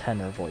 and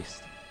 10 are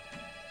voiced.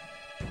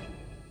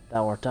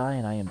 Thou art I,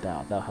 and I am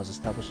thou. Thou hast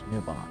established a new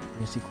bond.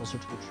 Bring us closer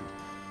to the truth.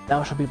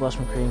 Thou shalt be blessed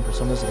from creating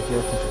personas of the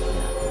hero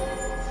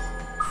country.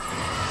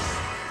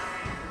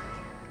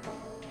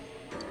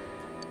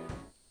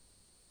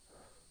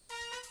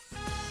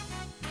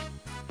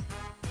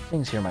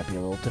 Things here might be a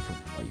little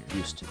different from what you're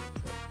used to,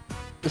 but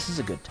this is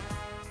a good time.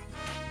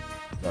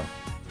 Though,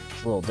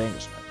 it's a little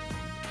dangerous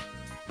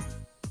right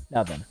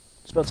now. Then,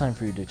 it's about time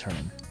for you to turn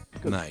in.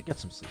 Go Night. get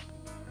some sleep.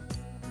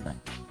 Good night.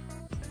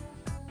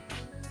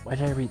 Why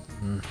did I read?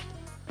 I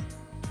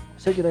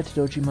said goodnight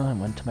to Dojima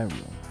and went to my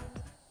room.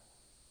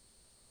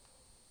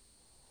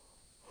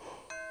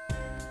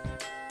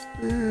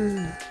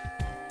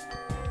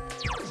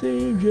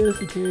 Same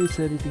just in case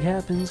anything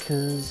happens,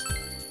 cause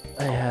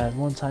I had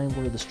one time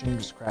where the stream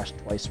just crashed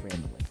twice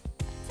randomly.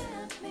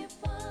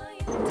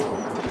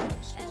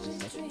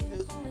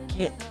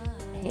 Can't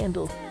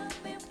handle.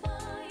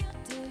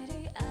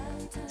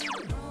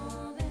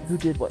 Who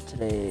did what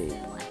today?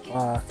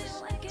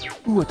 Fox.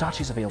 Ooh,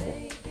 Itachi's available.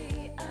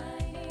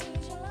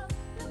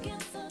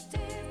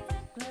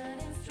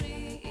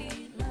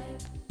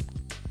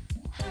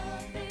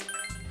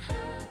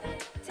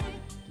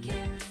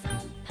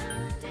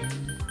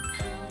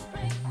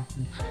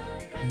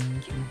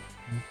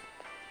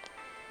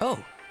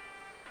 Oh,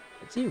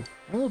 It's you.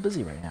 I'm a little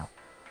busy right now.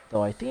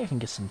 Though I think I can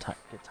get some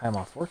get time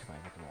off work if I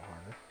work a little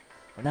harder.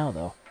 For now,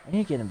 though, I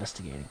need to get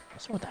investigating. I'll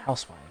start with the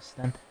housewives.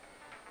 Then,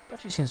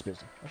 Itachi seems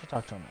busy. I should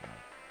talk to him at night.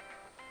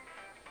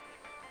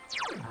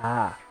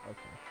 Ah, okay.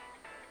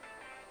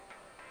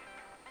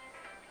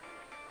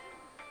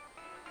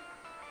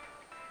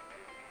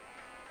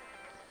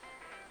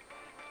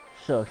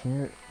 So, can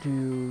you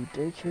do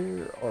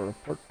daycare or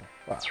report to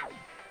file?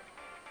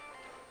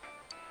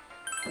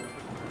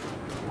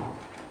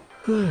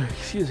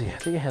 Excuse me, I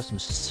think I have some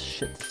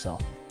shit to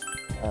sell.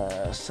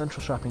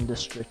 Central Shopping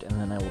District, and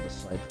then I will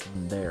decide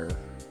from there.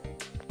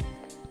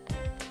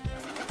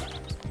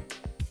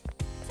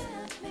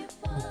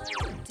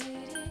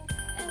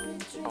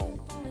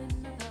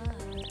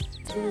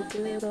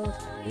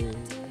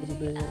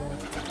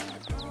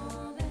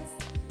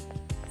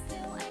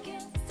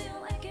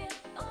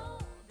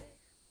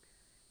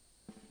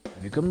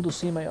 Have you come to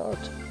see my art?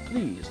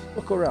 Please,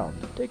 look around.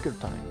 Take your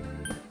time.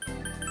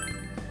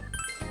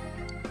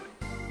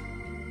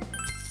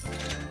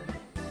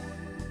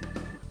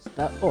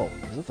 Oh,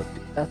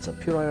 that's a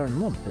pure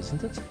iron lump,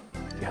 isn't it?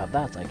 If you have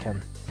that, I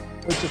can...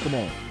 Wait just a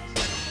moment.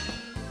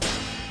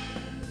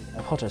 I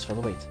apologize for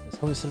the wait. Let's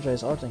help me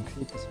synergize art and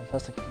create this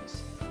fantastic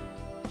piece.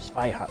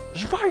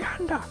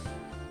 Zweihander!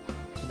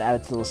 Should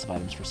add it to the list of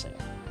items for sale.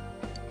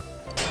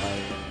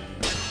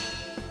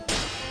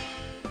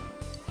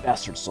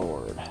 Bastard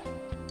sword.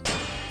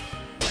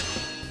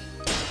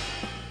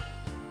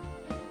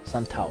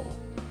 Sun towel.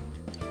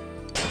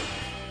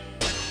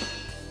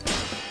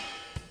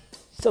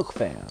 Silk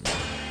fan.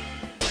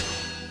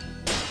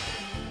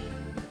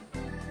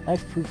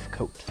 Knife-proof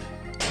coat.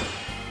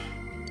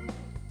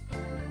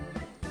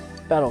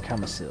 Battle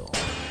camisole.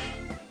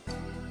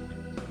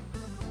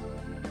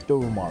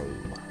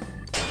 Doromaru.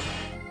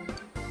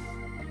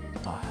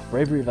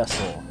 Bravery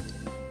vessel.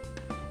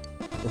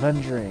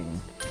 Revenge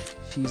ring.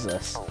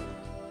 Jesus.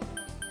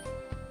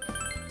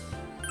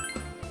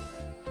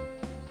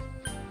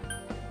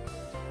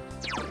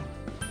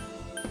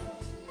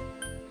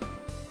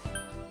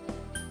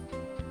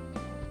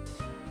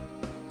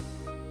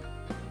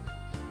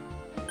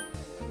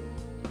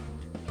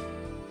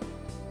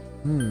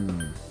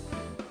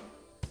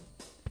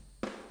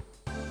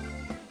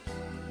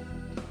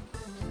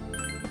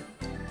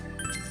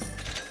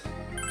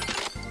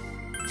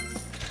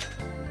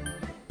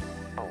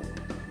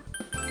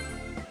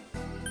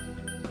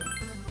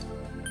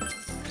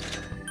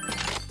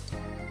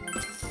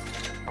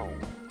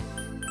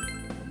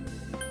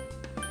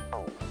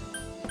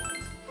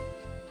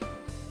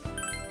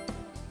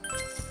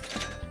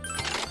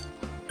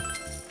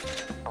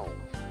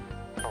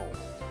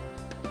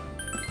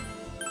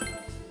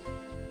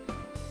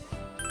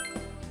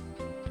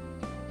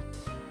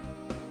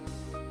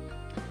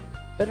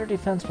 Better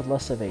defense with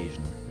less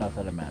evasion. Not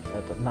that it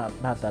matters.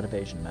 Not that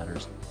evasion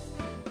matters.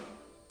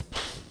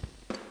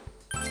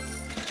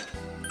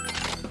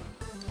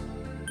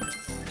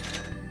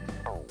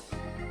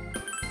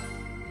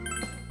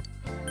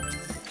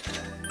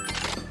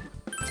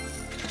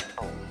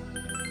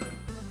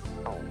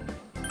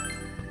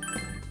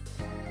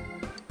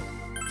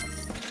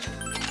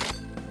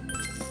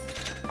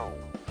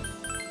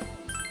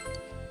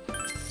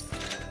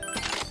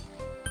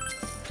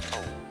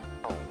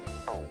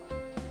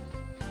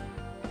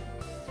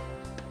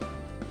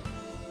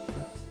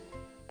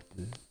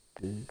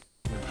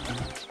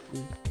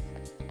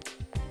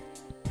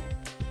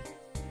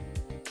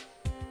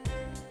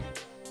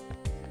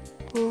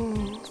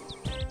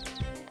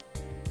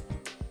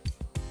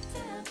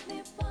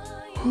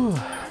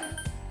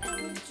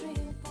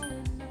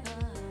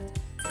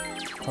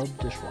 Hub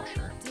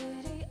dishwasher.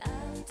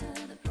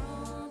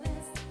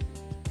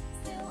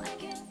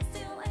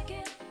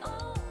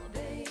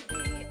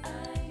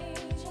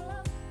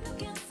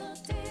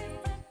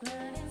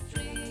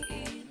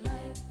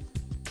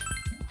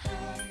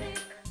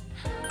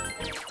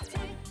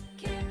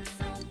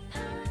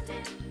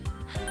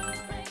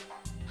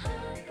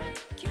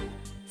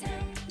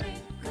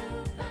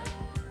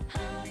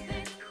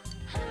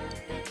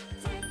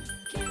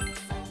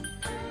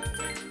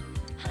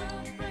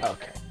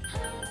 Okay.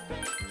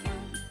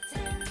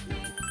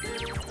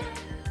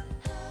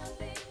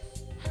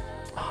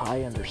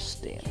 I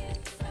understand.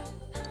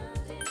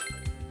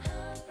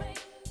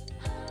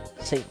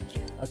 Satan.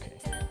 Okay.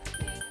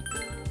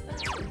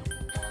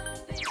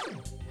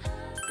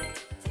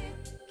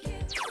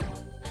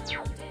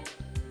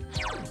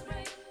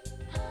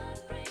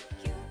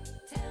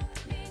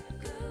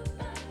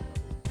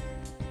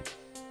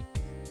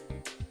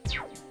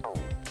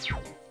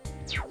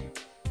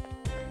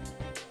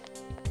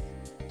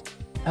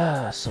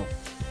 So...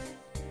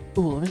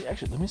 Ooh,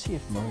 let me see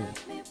if Marie...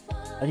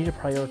 I need to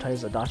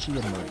prioritize Adachi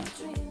and Marie.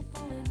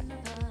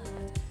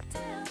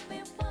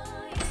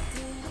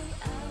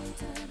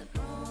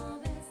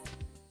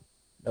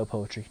 No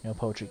poetry, no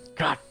poetry.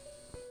 God!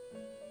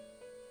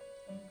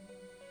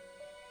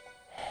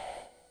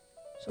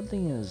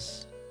 Something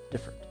is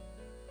different.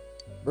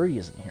 Marie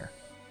isn't here.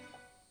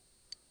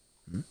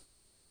 There's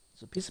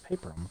a piece of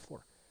paper on the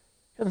floor.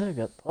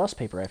 The last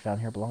paper I found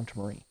here belonged to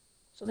Marie.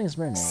 Something is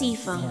written in the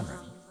handwriting.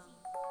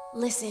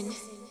 Listen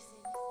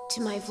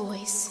to my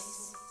voice.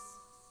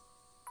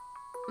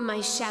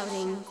 My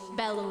shouting,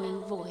 bellowing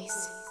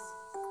voice.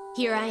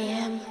 Here I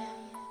am,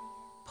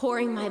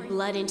 pouring my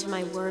blood into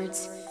my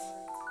words,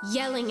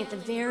 yelling at the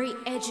very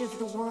edge of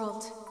the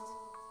world.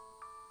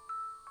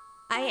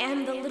 I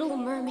am the Little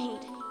Mermaid,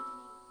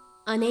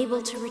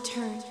 unable to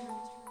return.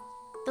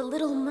 The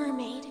Little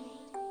Mermaid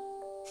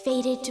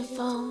faded to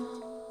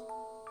foam.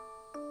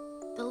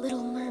 The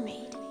Little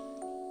Mermaid.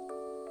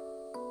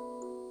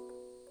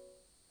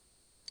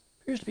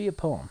 Appears to be a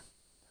poem.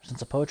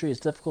 Since a poetry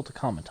is difficult to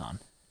comment on.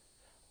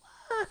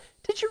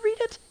 Did you read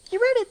it? You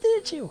read it,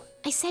 didn't you?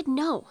 I said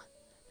no.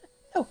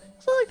 No,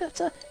 it's not like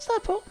that. It's not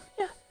a poem.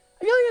 Yeah,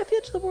 I'm yelling at the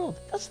edge of the world.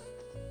 This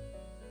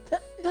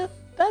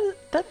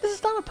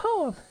is not a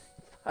poem.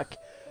 Fuck.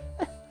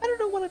 I don't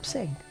know what I'm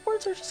saying.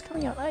 Words are just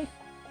coming out.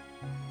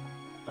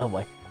 Oh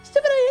boy.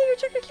 Stupid, I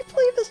hate you. Keep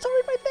playing this. Don't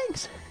read my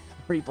things.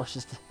 Marie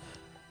blushes.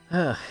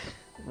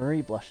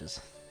 Marie blushes.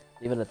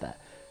 Leave it at that.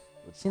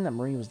 It would seem that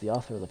Marie was the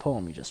author of the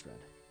poem you just read.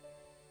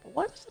 But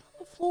why was it on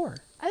the floor?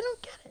 I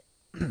don't get it.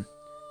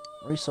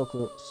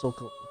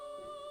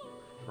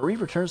 Marie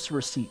returns to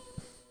her seat.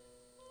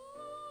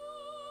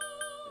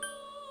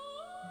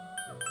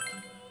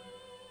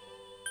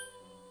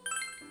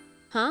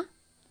 Huh?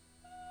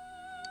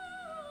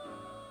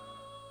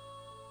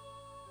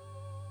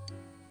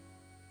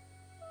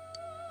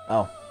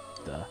 Oh,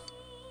 duh.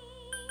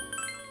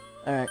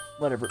 Alright,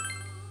 whatever.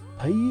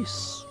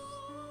 Peace.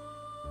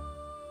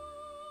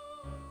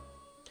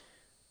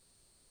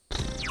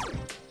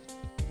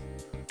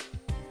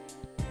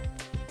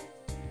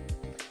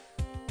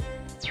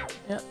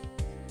 Yep.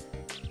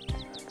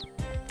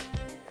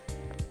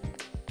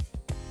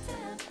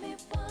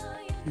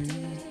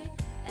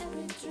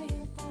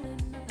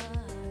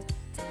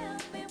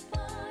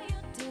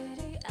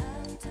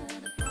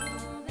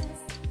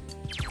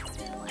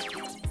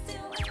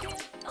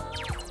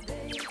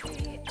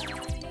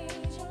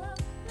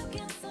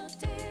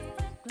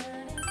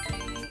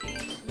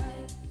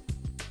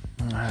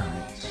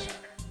 Alright.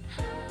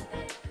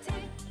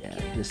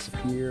 Yeah,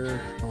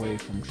 disappear away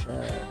from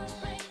chat.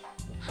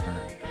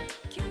 Alright.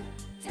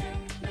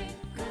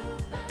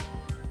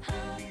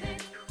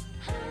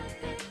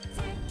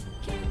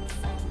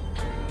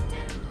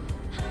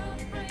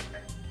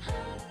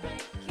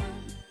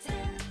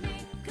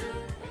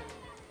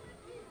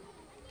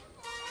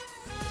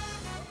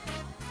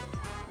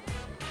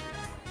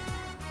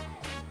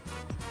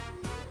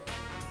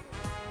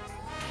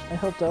 I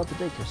helped out the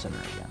daycare center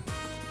again.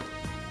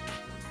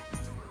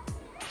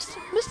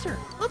 Mister,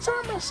 let's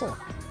arm wrestle!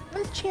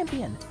 I'm the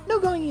champion! No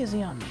going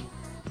easy on me!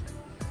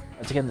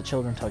 Once again, the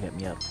children tug at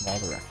me up from all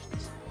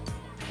directions.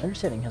 My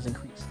understanding has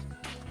increased.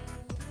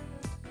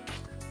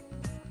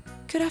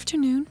 Good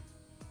afternoon.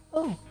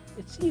 Oh,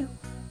 it's you.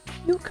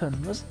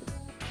 Yukon, was it?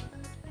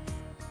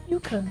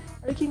 Yukon,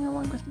 are you getting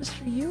along with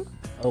Mr. Yu?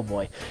 Oh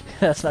boy,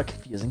 that's not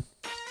confusing.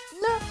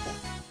 No!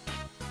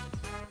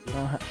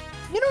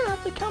 You don't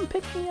have to come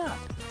pick me up.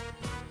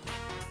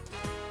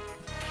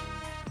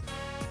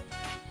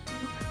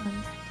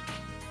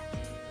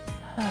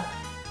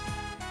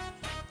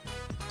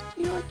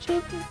 Do you like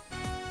children?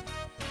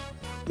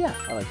 Yeah,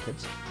 I like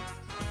kids.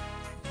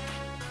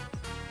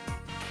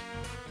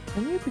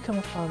 When you become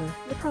a father,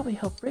 you'll probably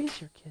help raise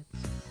your kids.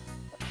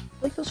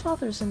 Like those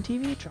fathers in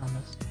TV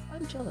dramas.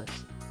 I'm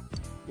jealous.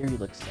 Yuri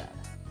looks sad.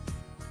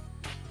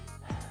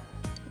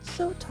 It's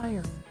so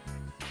tiring.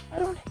 I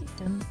don't hate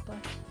him, but...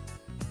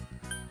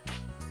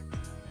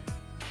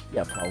 You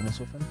have problems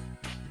with him?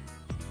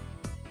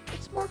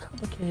 It's more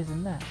complicated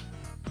than that.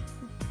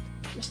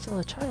 You're still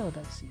a child,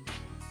 I see.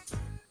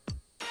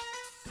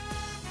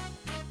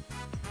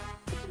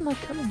 I didn't like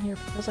coming here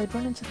because I'd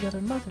run into the other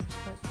mothers,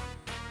 but...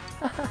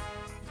 Haha.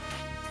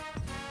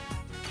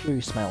 Yuri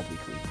smiled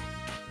weakly.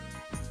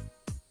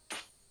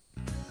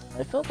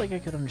 I felt like I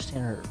could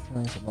understand her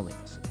feelings of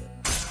loneliness a bit.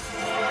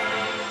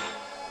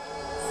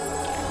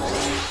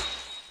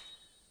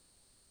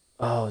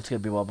 Oh, it's gonna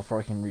be a while before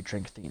I can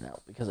retrain Theen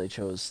out, because I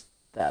chose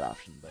that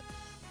option, but...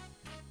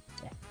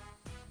 yeah.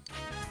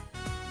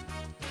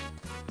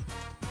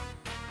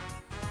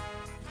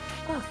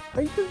 Ah,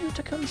 are you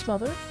Yuta-kun's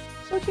mother?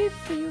 Is it okay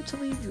for you to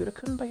leave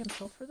Yuta-kun by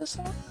himself for this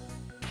long?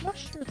 I'm not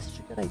sure it's such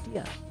a good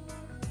idea.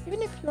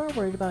 Even if you are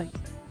worried about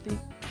the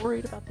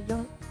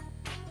young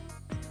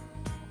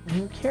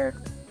new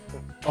character.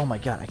 Oh my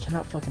god, I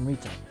cannot fucking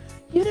read that.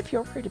 Even if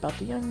you're worried about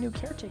the young new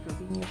caretaker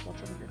being able to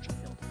watch over your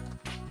child.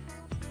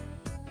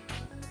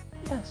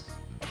 Yes,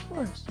 of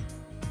course.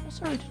 I'm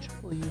sorry to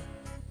trouble you.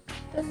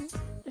 Then,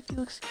 if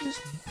you'll excuse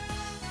me.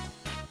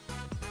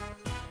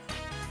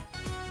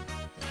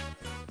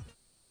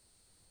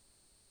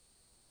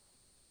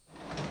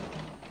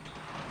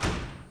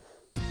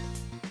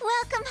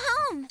 Welcome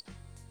home!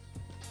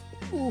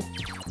 Ooh.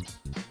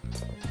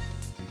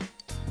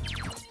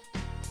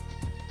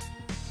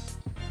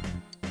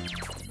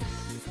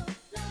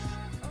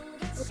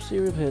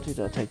 Oopsie,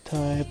 that take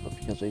time, but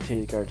because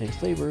the guard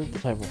takes labor, the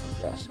time will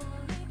progress.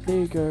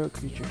 Guard,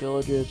 increase your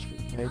diligence,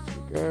 the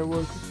guard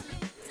work.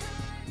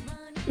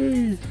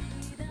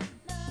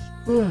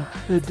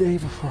 The day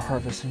before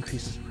harvest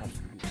increases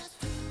profit use.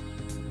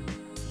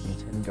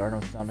 Maintain guard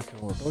with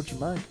Nanako or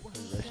Bojima.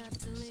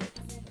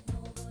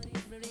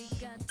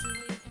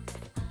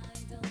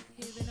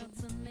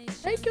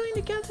 Are you going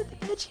to gather the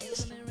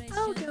veggies?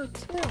 I'll go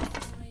too.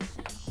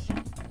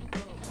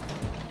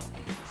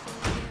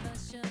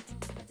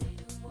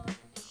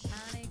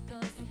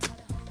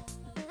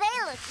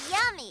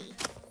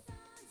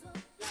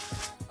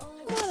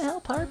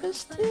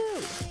 us too.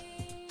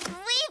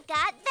 We've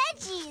got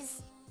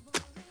veggies. Do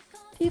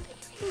you think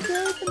you can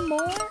grow even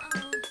more?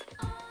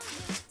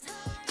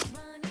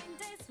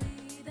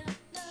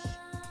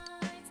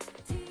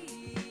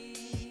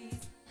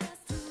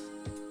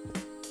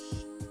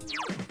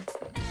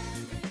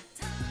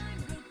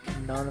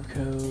 None of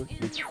code.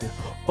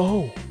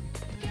 Oh!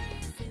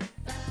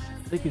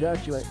 Thank you,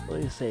 Doctor. What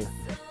do you say?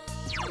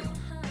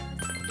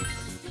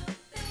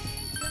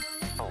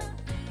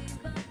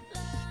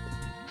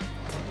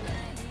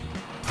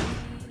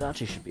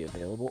 Dachi should be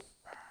available.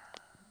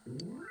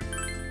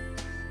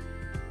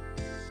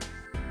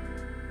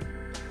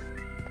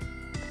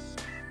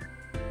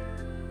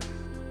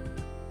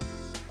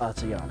 Oh,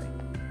 it's a Yanni.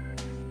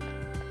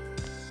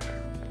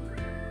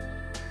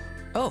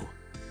 Oh,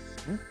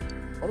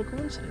 What a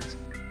coincidence.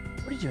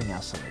 What are you doing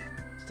outside?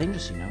 It's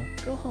dangerous, you know.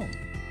 Go home.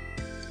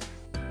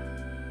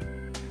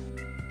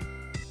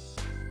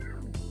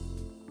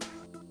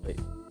 Wait.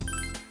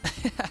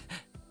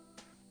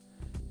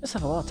 Just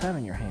have a lot of time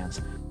on your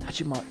hands.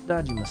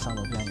 Dajima-san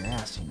will be on your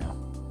ass, you know.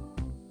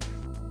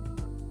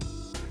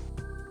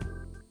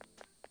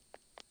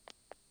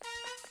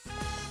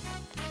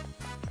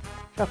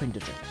 Shopping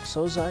district.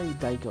 Sozai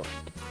Daigaku.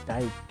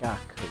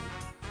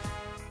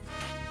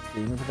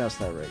 Didn't even pronounce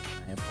that right.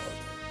 I apologize.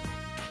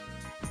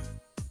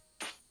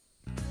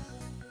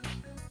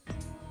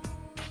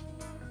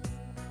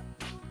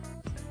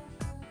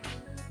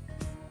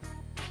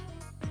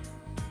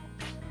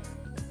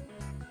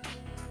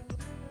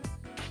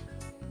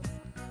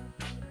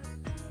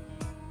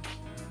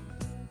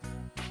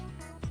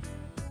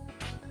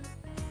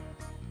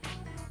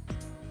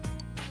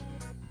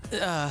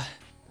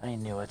 I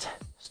knew it.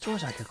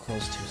 Stores I could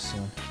close too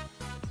soon.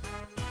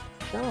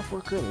 Got off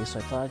work early, so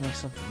I thought I'd make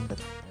something, but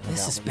then I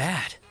this got is late.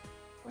 bad.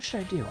 What should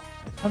I do?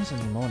 I have tons of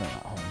Nimona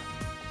at home.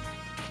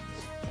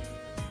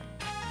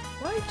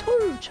 Why,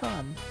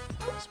 Toru-chan?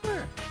 How's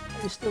work?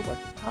 Are you still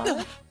working?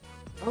 Huh?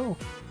 Oh,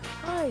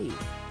 hi.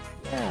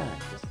 Yeah,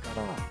 just got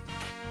off.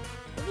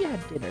 Have you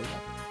had dinner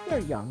yet? You're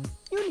young.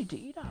 You need to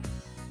eat up.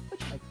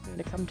 Would you like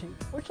me to come to?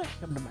 Would you like to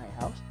come to my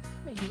house?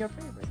 I'm making your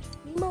favorite,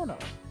 Nimono.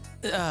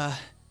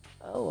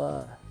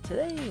 Oh,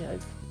 today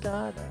I've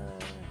got,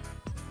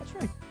 that's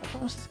right. I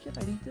promised this kid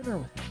I'd eat dinner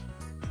with him.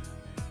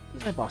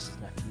 He's my boss's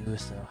nephew,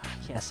 so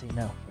I can't say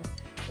no.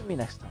 Maybe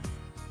next time.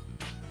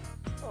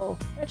 Oh,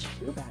 that's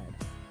too bad.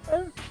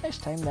 Well,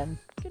 next time then.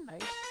 Good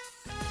night.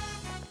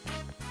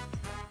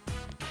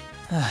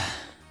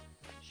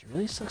 She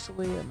really sucks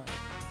away at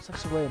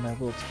my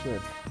will to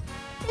live.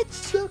 It's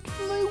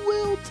sucking my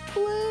will to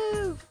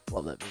live!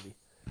 Love that movie.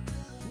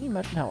 Can you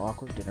imagine how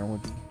awkward dinner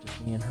would be?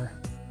 Just me and her?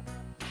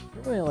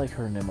 I really like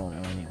her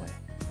Nimono anyway.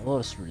 The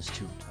Lotus Root is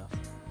too tough.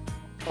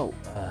 Oh,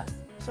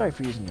 sorry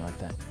for using you like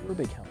that. You're a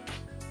big help.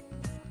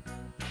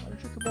 Why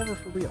don't you come over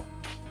for real?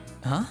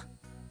 Huh?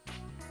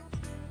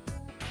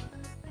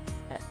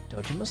 At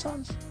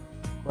Dojima-san's?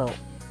 Well,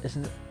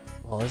 isn't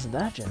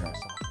that generous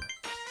offer?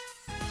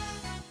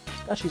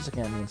 Dachi's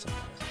looking at me in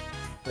surprise.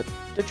 But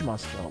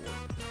Digimon's still at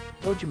work.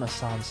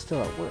 Dojima-san's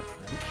still at work,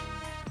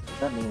 right? Does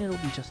that mean it'll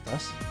be just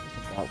us?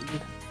 Isn't that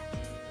weird?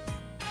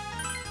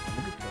 I'm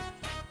a good cook.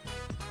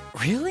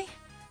 Really?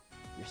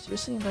 You're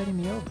seriously inviting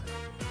me over?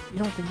 You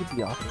don't think it'd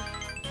be awkward?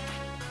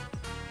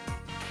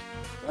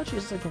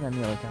 Dachi's looking at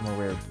me like I'm a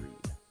rare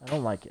breed. I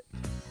don't like it.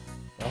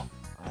 Well,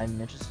 I'm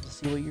interested to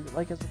see what you're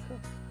like as a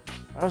cook.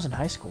 When I was in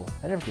high school,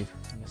 I never gave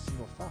cooking a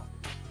single thought.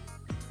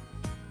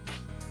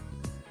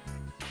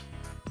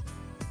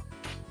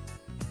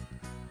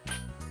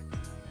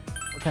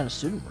 What kind of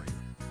student were you?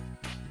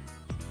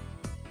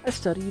 I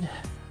studied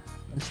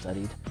and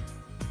studied.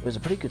 It was a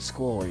pretty good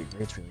school where your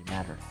grades really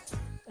mattered.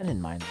 I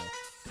didn't mind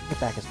though. You get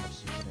back as much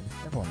as you put in.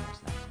 Everyone knows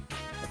that.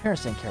 My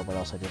parents didn't care what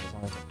else I did as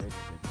long as my grades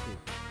were good too.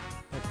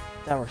 But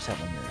that works out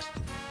when you're a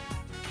student.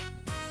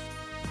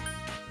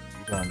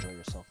 You don't enjoy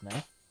yourself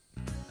now?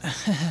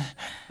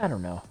 I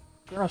don't know.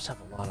 Grown-ups have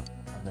a lot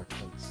on their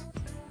plates.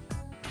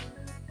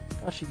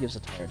 She gives a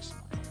tired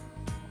smile.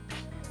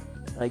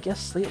 But I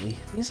guess lately,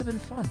 things have been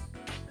fun.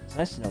 It's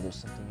nice to know there's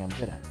something I'm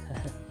good at.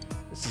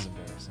 This is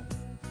embarrassing.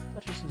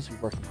 Dachi seems to be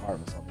working hard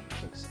on solving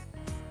the case.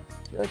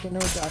 I feel like I know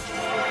Dachi.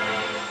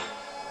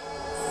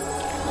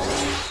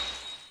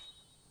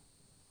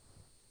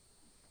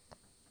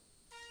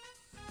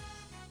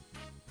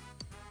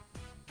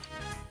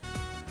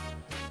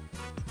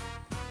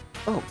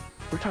 Oh,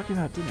 we're talking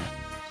about dinner.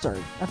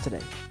 Sorry, not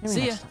today. Maybe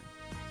See next ya. time.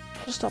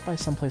 I'll just stop by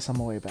someplace on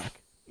my way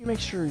back. You make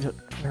sure to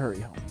hurry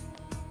home.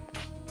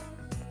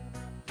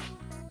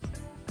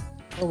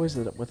 Always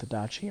with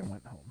Adachi and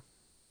went home.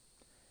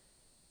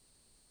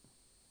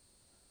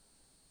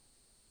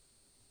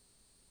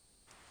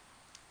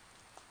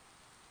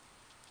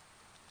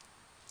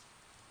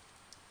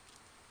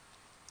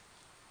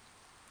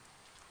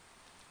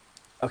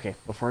 Okay,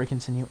 before I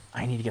continue,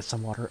 I need to get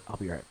some water. I'll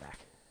be right back.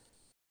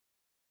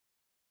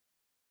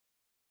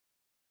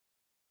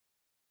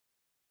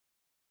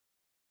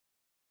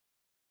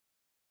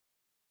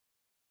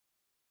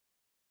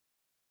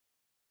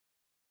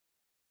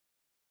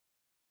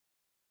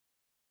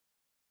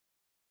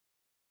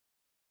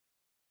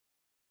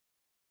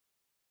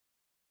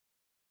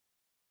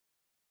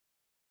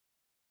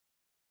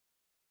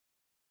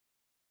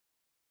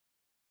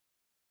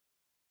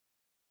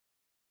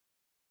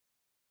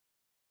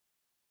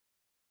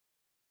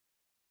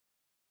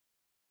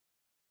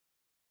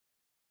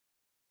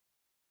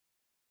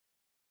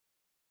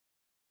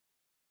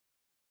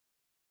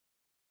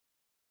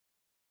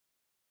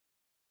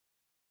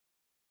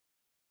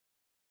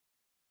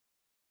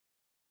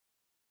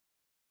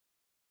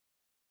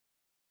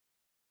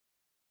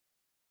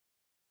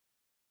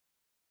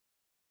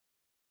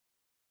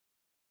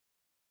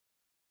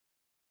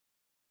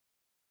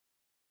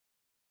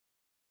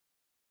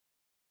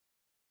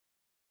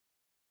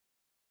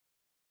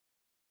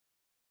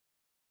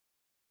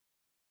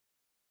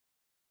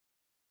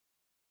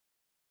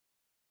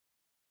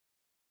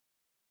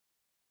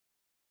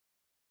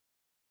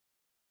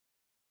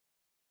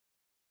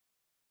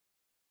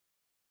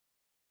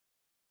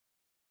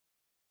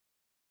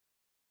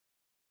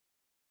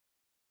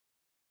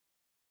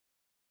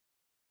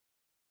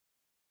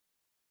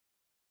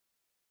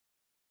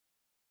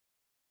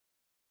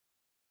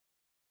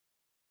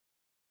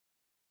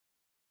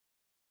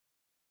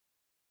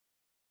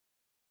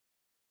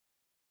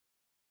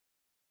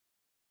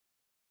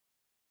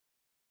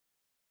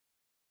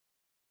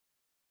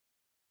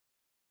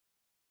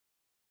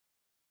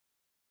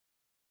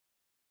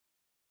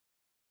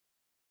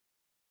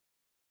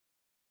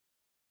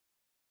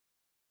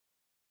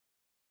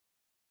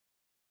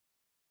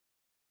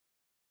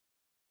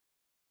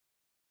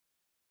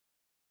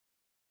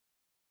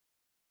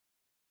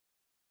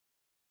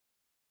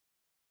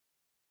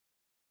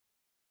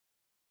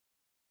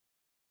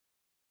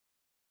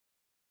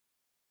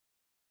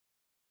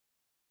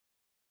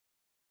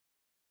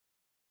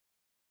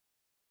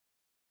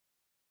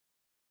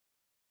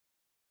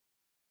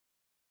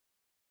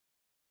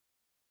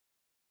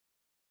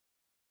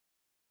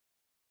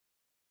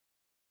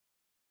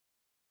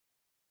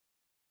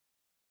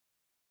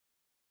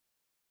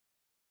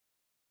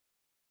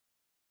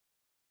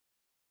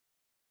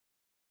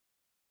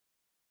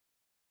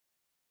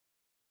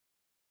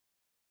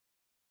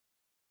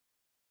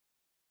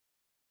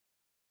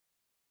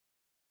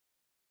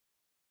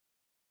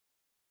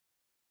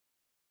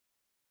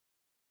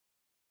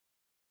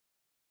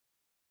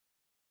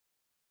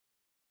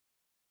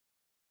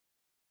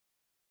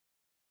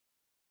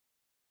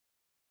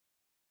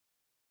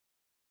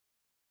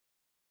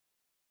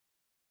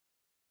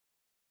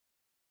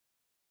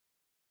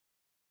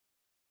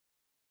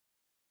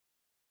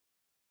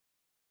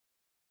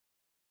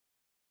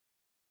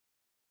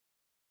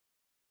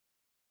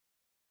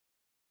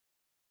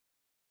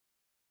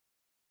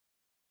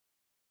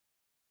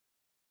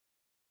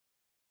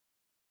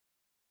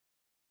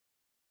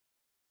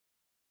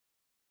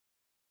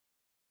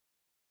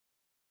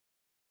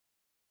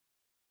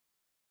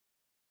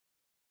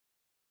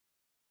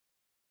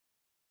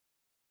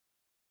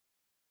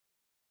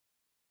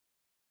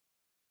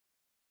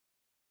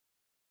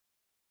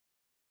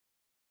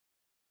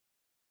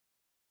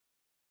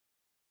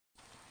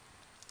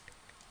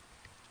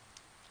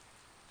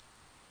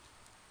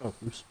 Oh,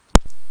 oops.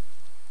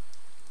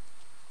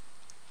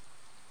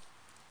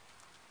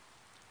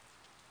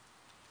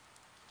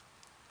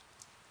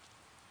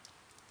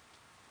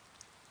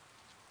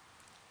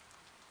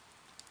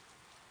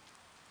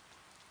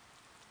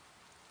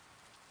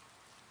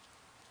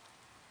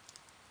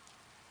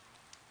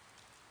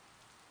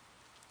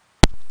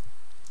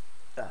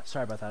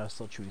 Sorry about that, I was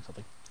still chewing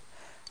something.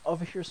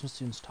 Over here, some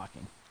students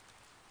talking.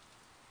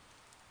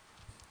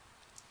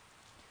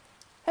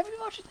 Have you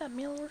watched that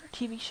mail order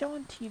TV show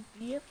on TV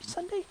every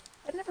Sunday?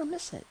 I never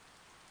miss it.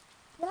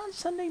 The one on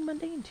Sunday,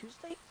 Monday, and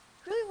Tuesday?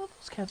 I really love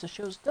those kinds of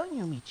shows, don't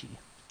you, Michi?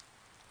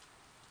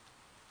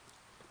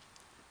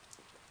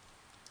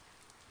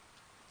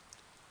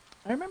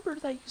 I remember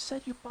that you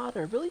said you bought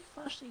a really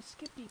flashy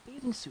Skippy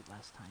bathing suit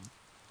last time.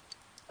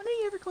 When are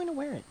you ever going to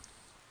wear it?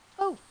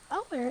 Oh,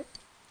 I'll wear it.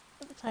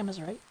 When the time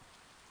is right.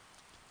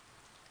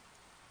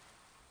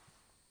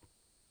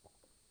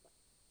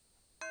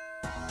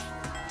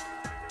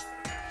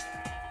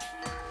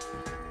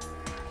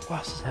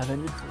 Classes have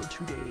ended for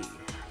today.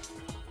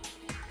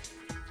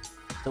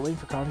 Still waiting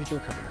for Confi to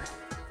recover.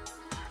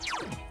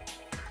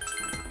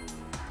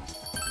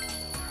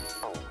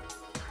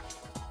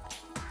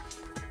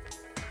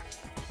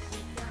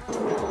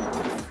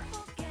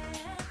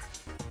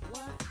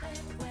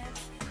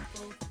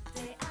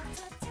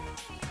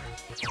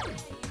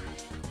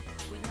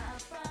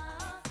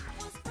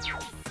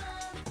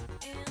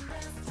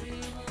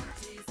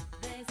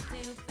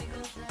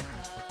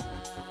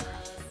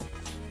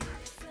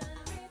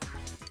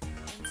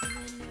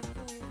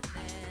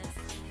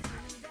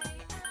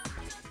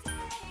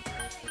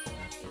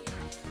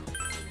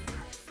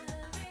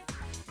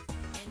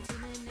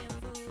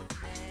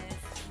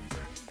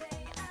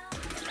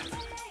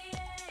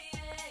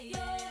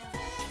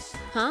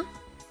 Huh?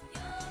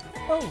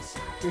 Oh,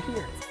 you're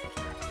here.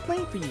 I'm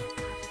waiting for you.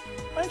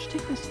 Why don't you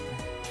take me somewhere?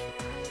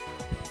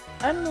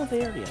 I don't know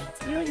the area.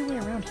 You know your way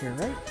around here,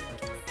 right?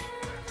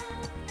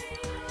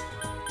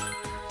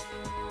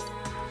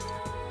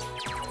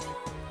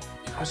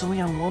 I was only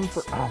on one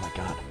for... Oh my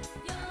god.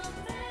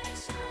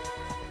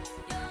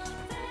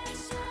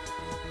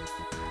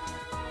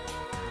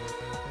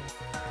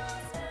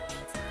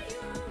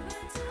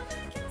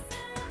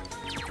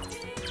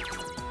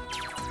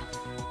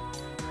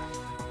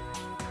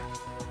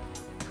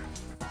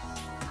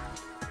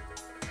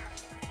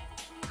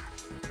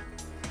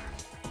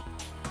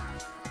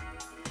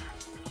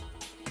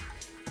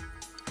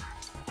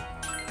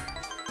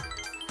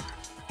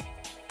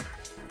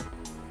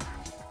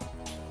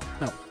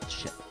 No,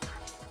 shit.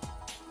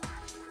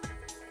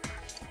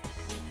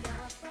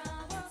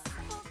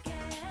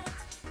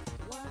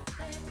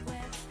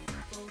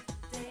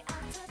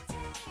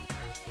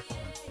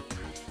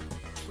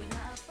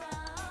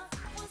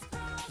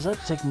 I'd like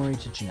to take Marie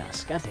to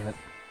Gymnast. God damn it.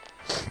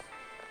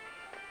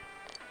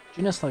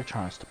 Gymnast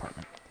Electronics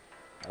Department.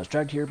 I was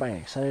dragged here by an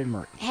excited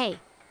Marie. Hey,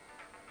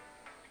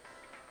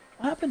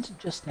 What happened to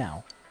just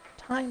now?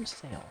 Time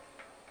sale.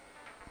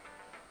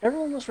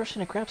 Everyone was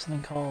rushing to grab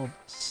something called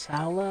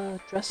Sala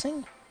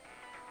dressing?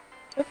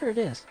 Whatever it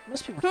is, it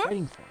must be worth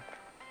fighting for.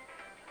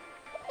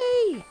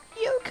 Hey,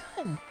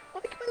 Yokun!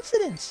 What a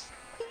coincidence!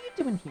 What are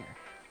you doing here?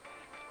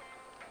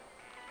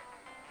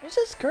 There's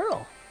this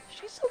girl.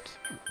 She's so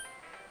cute.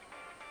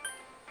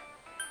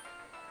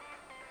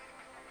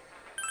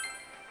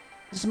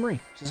 This is Marie.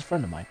 She's a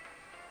friend of mine.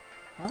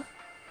 Huh?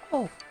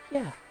 Oh,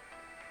 yeah.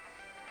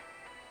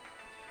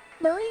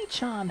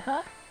 Marie-chan,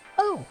 huh?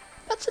 Oh,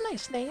 that's a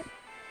nice name.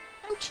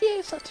 I'm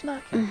Chiesa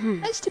Tanaka.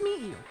 Nice to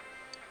meet you.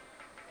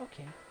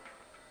 Okay.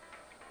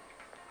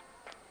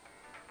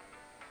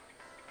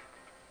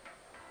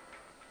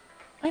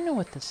 I know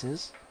what this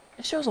is.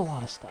 It shows a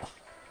lot of stuff.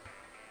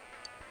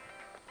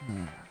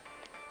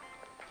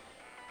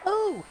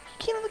 Oh, you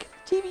can't look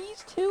at the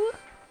TVs too?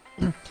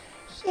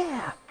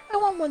 Yeah, I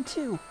want one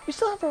too. We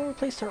still haven't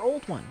replaced our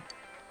old one.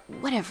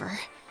 whatever.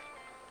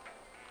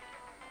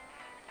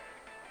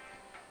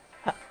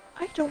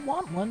 I don't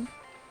want one.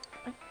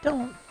 I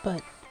don't,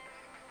 but...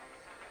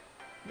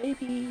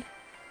 Maybe...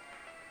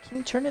 Can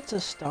you turn it to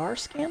Star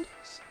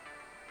Scandals?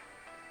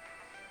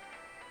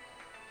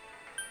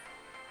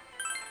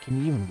 Can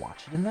you even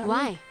watch it in that way?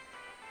 Why?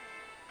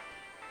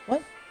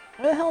 What?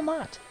 Why the hell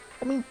not?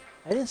 I mean,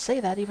 I didn't say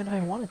that even if I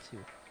wanted to.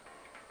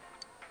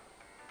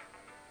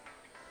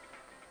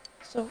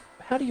 So,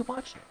 how do you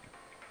watch it?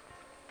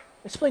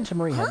 Explain to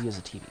Marie how to use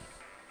a TV.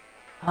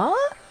 Huh?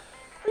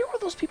 Are you one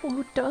of those people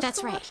who does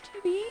That's right. watch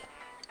TV?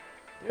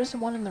 There isn't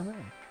one in the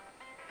room.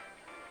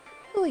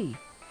 Really?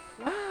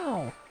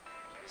 Wow.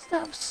 You used to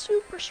have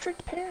super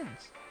strict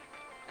parents.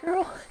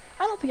 Girl,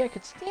 I don't think I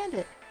could stand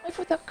it. Life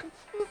without kung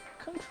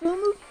fu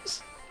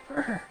movies?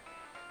 Brr.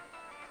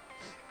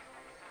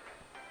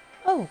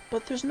 Oh,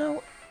 but there's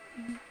no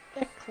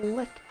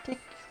eclectic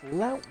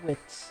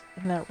loutwits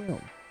in that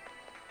room.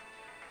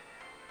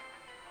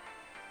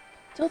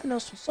 Tilda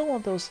knows from some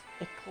of those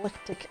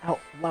eclectic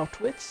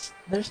loutwits,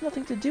 there's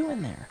nothing to do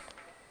in there.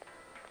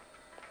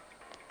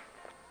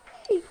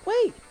 Hey,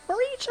 wait!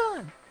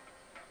 Marie-chan!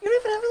 You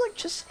don't even have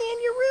electricity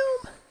in your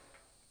room!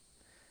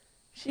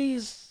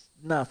 She's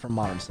not from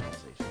modern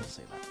civilization, let's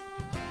say that.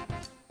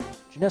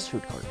 Jeunesse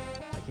food court.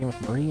 I came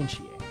with Marie and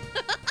Chie.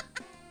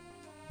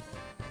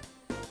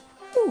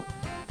 Ooh,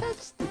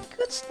 that's the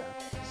good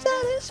stuff.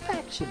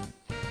 Satisfaction.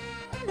 I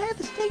haven't had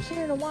the steak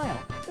here in a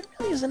while, but it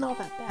really isn't all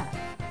that bad.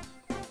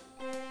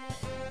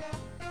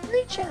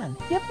 Marie-chan,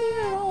 you haven't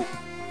eaten at all.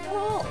 At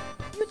all.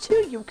 You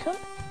too, Yuka.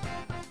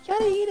 You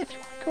gotta eat if you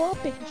want to grow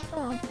up big and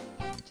strong.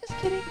 Just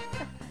kidding.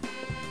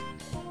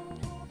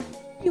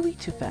 You eat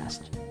too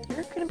fast.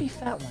 You're gonna be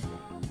fat one day.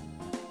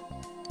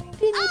 I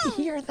didn't need to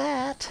hear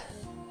that.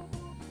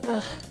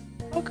 Ugh.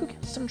 I'll go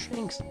get some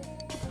drinks.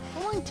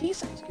 Long tea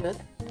sounds good.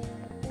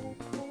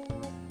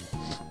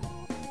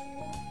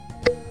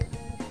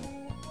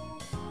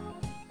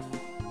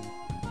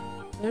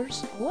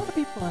 There's a lot of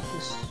people at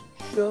this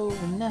show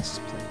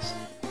Nest place.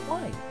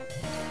 Why?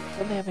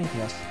 Don't they have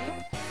anything else to do?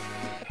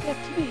 If they have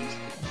TVs,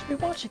 I should be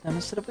watching them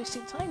instead of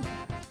wasting time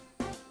here.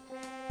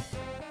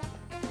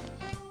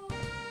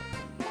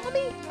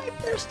 Mommy, I'm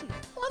thirsty.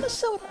 Want a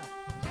soda?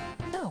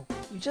 No,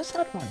 you just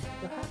had one.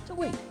 You'll have to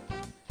wait.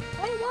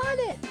 I want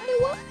it! I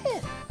want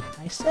it!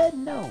 I said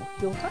no.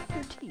 You'll hurt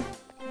your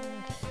teeth.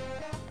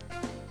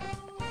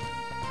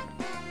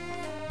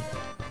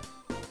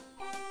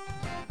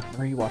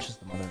 Marie watches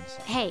the mother and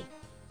son. Hey,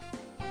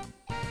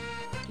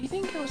 Do you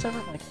think I was ever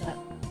like that?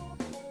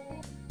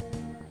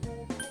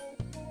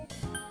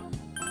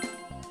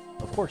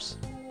 Of course.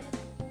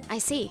 I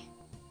see.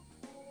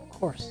 Of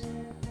course.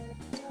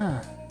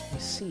 Huh. I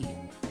see.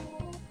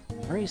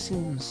 Marie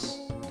seems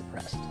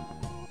depressed.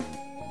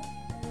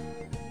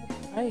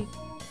 I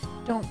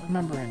don't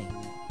remember any.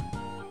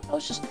 I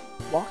was just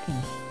walking.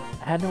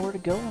 I had nowhere to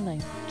go and I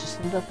just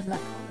ended up in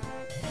that corner.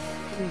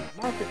 And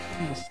Margaret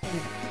told me to stay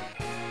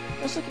there.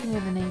 I was looking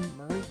at the name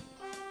Marie.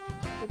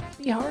 It'd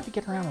be hard to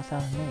get around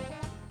without a name.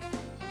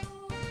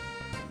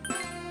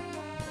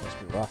 Must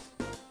be rough.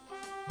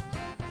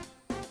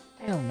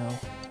 I don't know.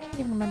 I can't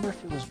even remember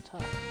if it was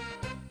tough.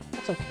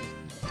 That's okay.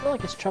 I feel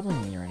like it's troubling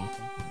me or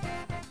anything.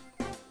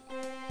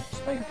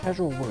 Despite her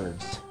casual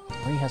words,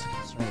 Marie has a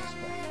concerned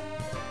expression.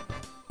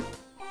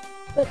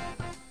 But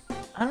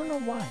I don't know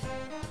why.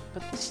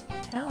 But this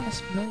town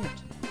is familiar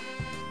to me.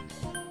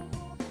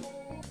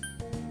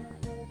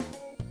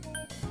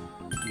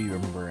 Do you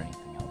remember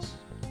anything else?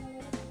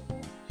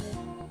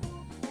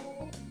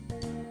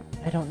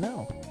 I don't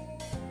know.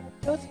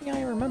 The only thing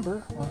I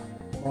remember, or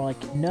more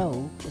like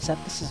know, is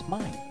that this is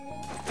mine.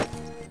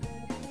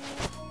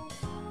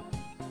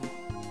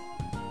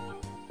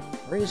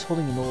 Marie is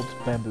holding an old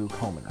bamboo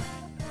comb in her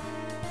hand.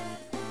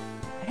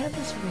 I had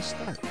this from the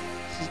start.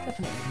 This is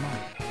definitely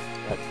mine.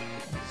 But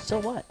so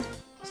what?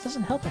 This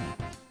doesn't help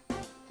anything.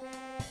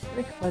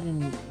 Marie confided in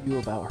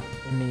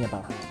me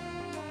about her.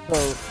 So,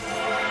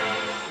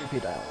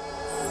 repeat dialogue.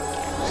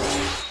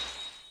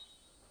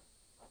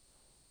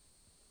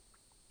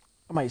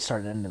 I might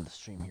start ending the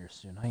stream here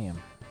soon. I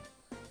am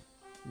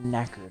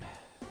knackered.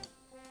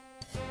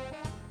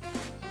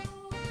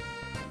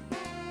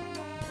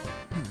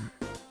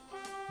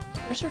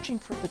 You're searching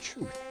for the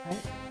truth, right?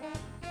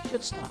 You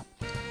should stop.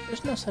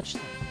 There's no such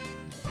thing.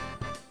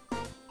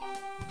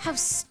 How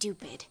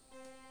stupid.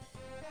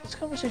 This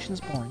conversation's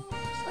boring.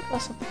 Let's talk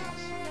about something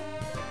else.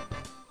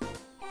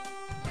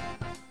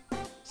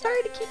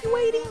 Sorry to keep you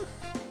waiting.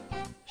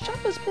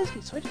 Shop was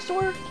busy, so I just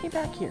ordered and came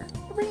back here.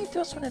 I'll bring it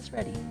to us when it's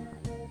ready.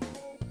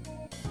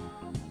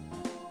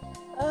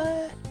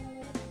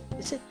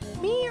 Is it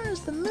me or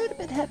is the mood a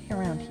bit heavy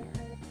around here?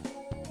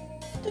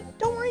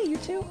 Don't worry, you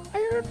two. I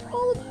ordered for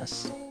all of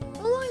us.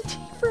 A long tea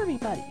for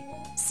everybody.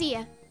 See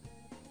ya.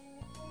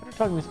 After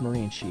talking with Marie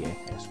and Chie, I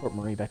escort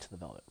Marie back to the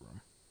Velvet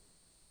Room.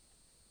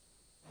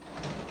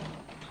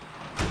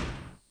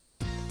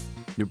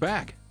 You're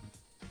back.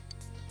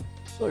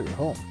 So you're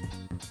home.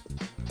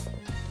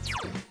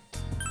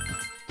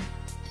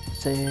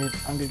 Save.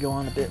 I'm gonna go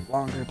on a bit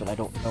longer, but I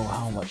don't know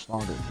how much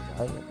longer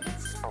because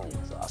I am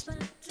exhausted.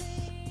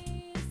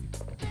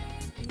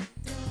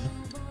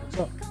 What's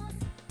up?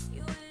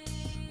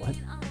 What?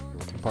 You're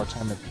working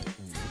part-time in the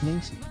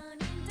evenings?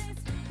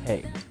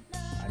 Hey,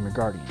 I'm your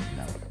guardian, you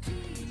know.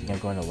 You think I'm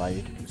going to allow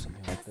you to do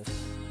something like this?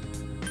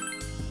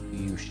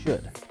 You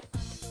should.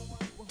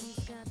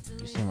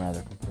 You seem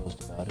rather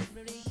composed about it.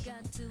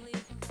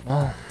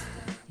 Well,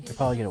 you could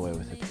probably get away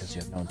with it because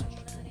you have no intention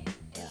of doing anything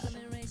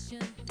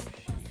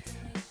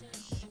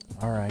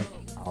bad. Alright,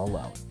 I'll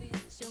allow it.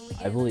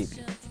 I believe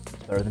you.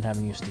 It's better than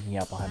having you sticking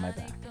out behind my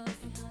back.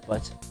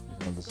 But,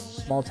 even though this is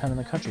a small town in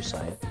the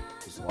countryside,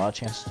 there's a lot of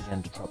chances to get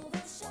into trouble.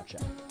 Watch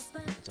out.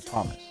 It's a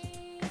promise.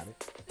 Got it?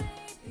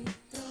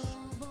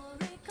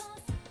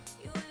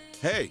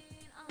 Hey,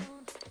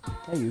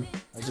 Hey you,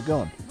 how's it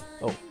going?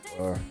 Oh,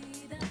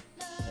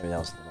 maybe that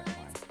wasn't the right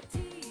line.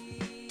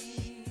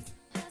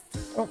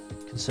 I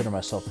don't consider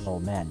myself an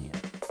old man yet.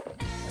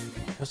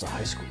 Because the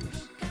high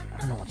schoolers, I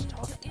don't know what to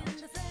talk about.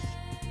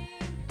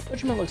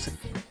 Benjamin looks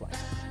like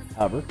perplexed.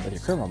 However, with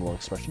your current level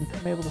expression,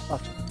 I'm able to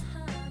talk to him.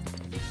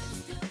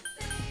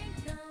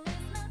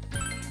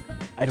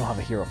 I don't have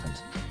a hero friend.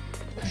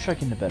 I'm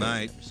striking the better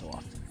Night. every so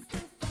often.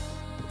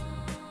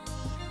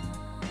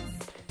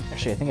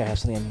 Actually, I think I have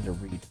something I need to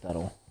read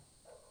that'll...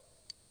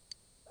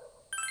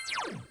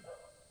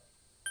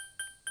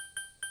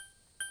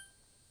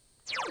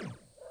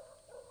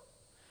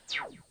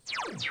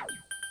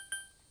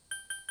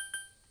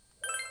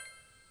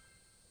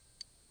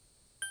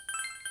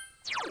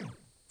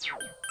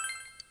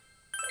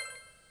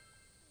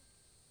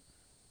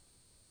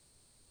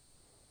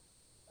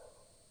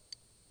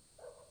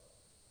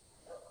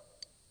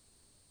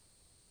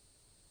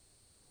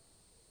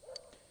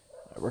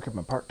 I work at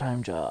my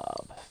part-time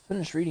job.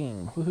 Finished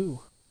reading. Woohoo.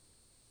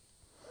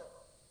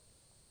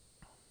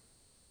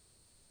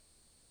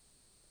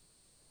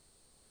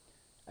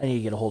 I need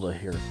to get a hold of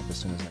here as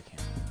soon as I can.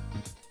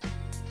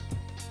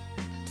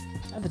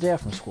 I have the day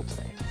off from school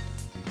today.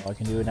 All I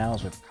can do now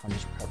is work on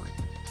conscious recovery.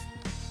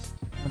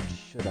 What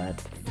should I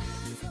do?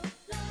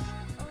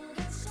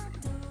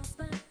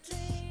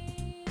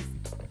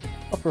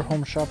 Upper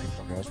home shopping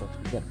program is about to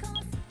begin.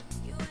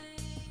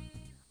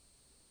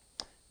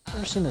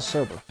 Never seen this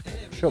show before.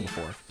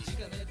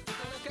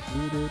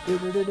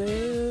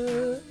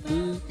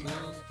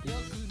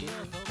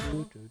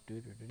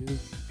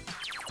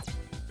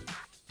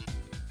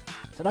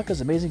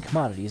 Tanaka's Amazing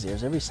Commodities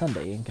airs every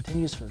Sunday and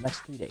continues for the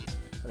next 3 days.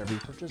 Whatever you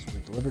purchase will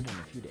be delivered in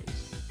a few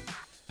days.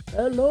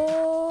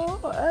 Hello,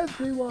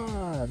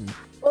 everyone!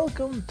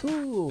 Welcome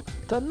to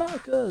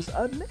Tanaka's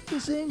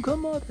Amazing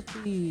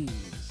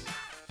Commodities!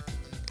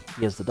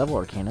 He has the Double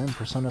Arcana in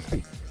Persona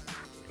 3.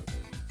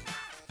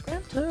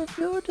 Grant her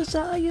your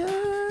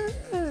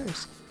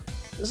desires!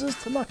 This is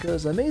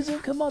Tanaka's Amazing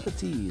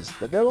Commodities,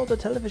 the Verilda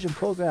television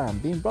program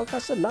being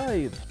broadcasted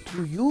live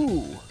to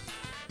you.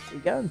 We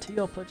guarantee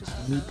your purchase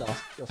will meet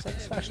your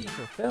satisfaction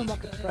for a fair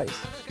market price.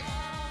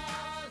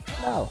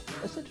 Now,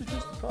 let's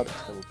introduce the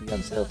products that will be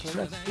on sale for the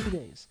next 3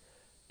 days.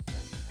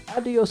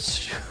 Adios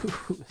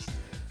shoes.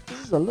 This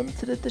is a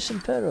limited edition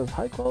pair of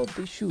high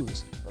quality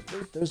shoes. But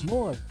wait, there's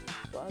more.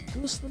 Add 2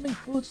 slimming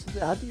foods to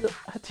the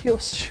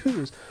Adios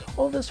shoes.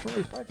 All this for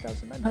only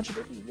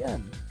 5,980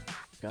 yen.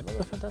 We've got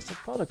another fantastic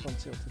product on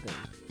sale today.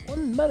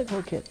 One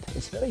medical kit.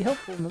 It's very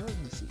helpful in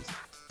emergencies.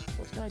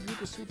 What can I do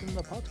to sweeten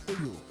the pot for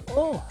you?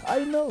 Oh,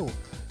 I know!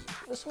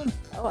 This one,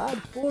 I'll add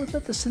 4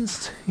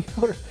 medicines to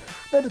your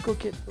medical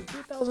kit for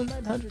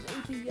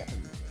 2,980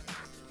 yen.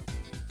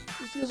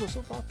 These deals are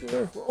so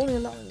popular, we're only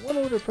allowing 1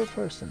 order per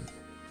person.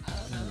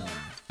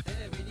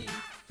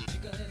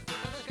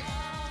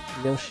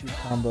 Yoshi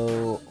combo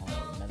or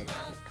medical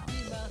kit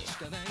combo.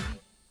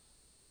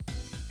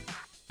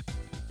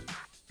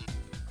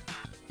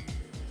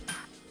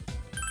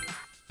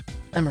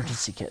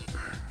 Emergency kit.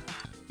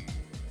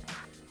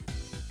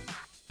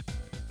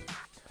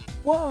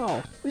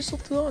 Wow, we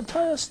sold the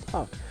entire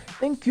stock.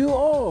 Thank you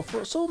all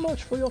so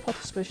much for your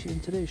participation in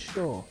today's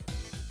show.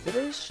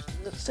 Today's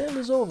sale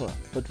is over,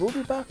 but we'll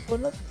be back for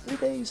another 3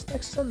 days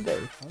next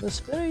Sunday on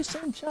this very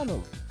same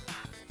channel.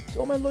 To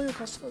all my loyal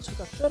customers who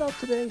got shout out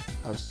today,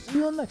 I'll see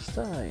you next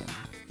time.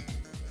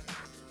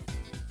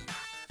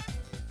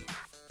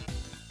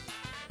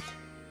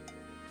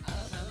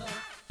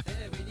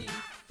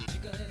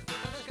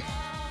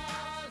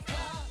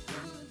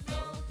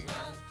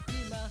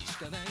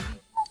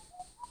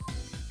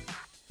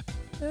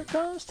 Here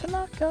comes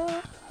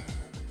Tanaka,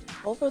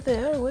 over the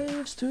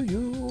airwaves to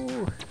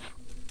you.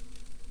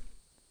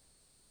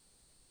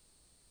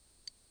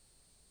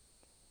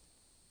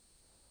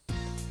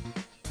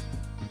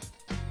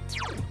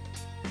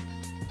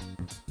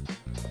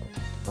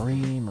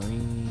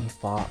 Marie,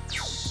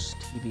 Fox,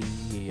 TV,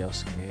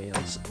 Yosuke.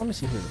 Let me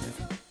see who it is.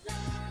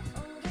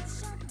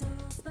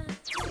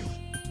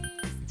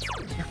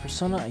 Your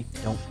Persona, I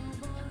don't.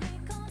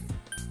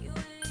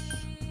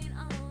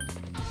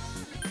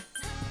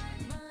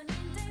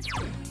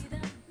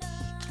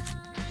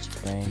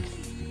 Strength,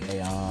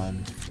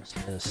 Aeon,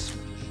 Justice,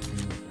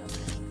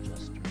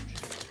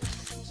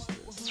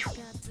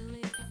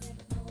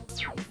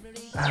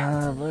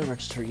 really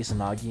register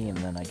Izanagi and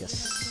then I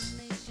guess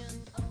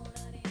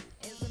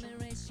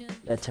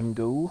let him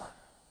go.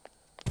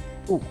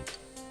 Ooh.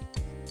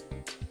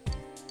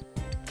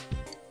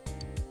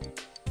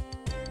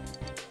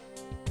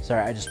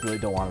 Sorry, I just really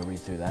don't want to read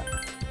through that.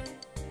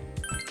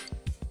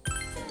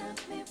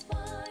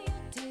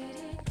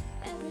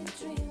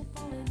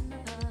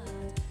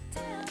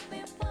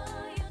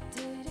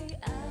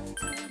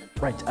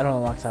 Right, I don't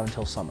unlock that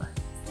until summer.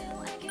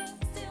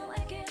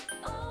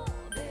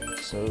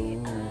 So,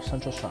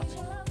 Central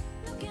Shopping.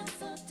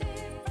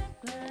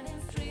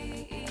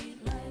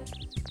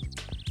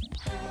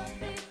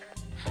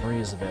 Marie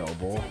is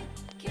available.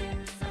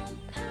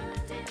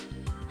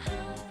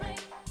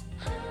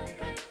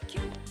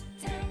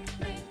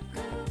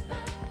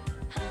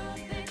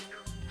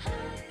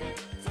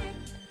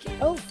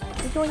 Oh,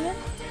 you're going in?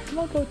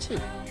 I'll go too.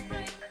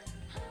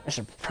 I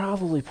should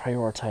probably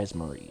prioritize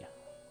Marie.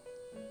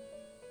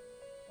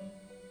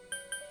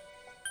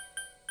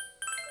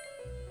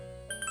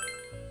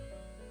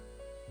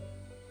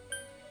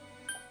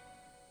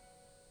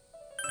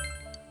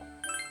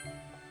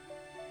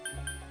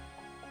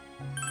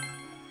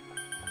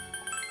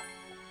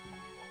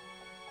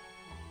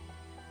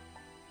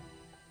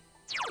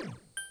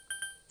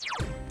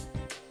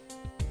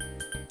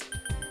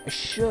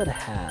 should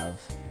have.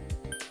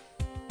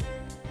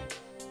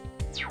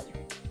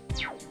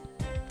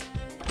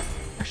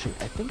 Actually,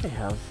 I think I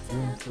have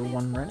room for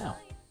one right now.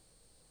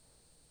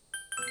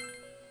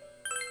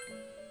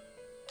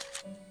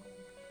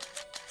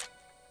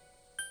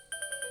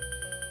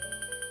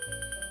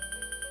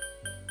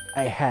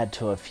 I had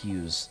to have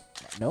fused.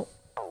 Nope.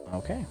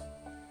 Okay.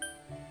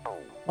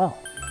 Well.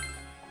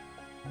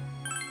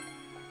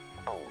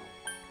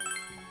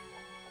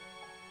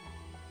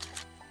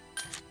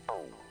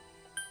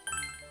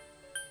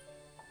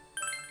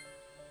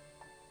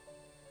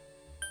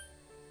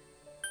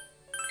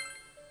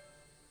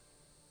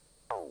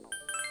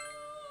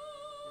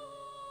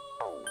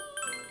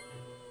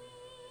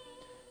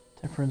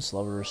 Temperance,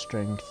 Lover,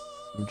 Strength,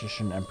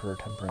 Magician, Emperor,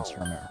 Temperance,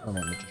 Hermit,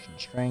 Hermit, Magician,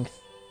 Strength.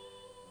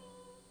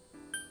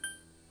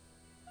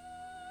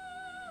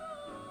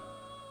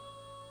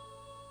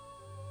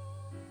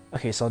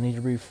 Okay, so I'll need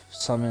to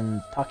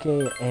summon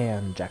Take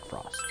and Jack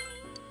Frost.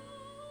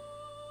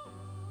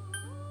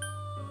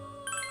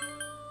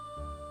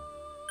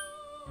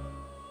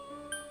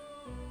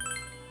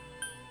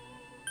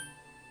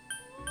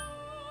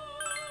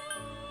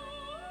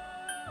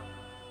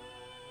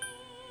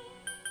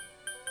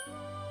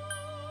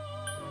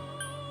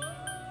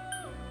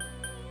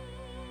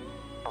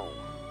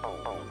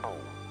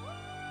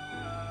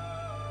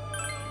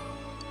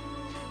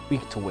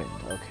 Weak to wind,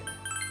 okay.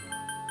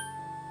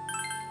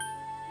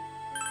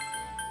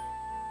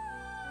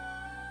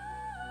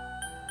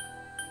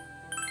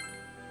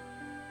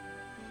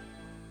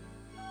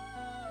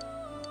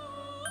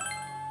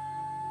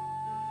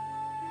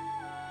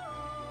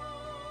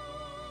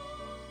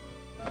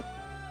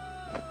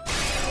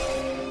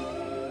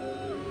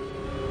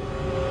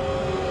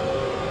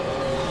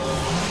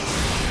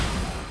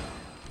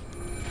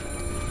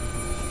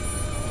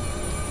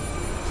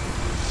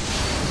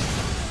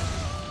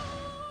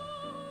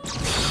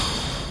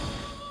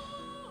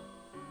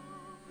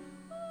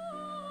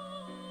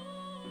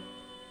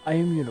 I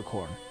am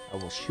Unicorn. I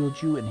will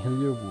shield you and heal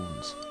your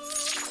wounds.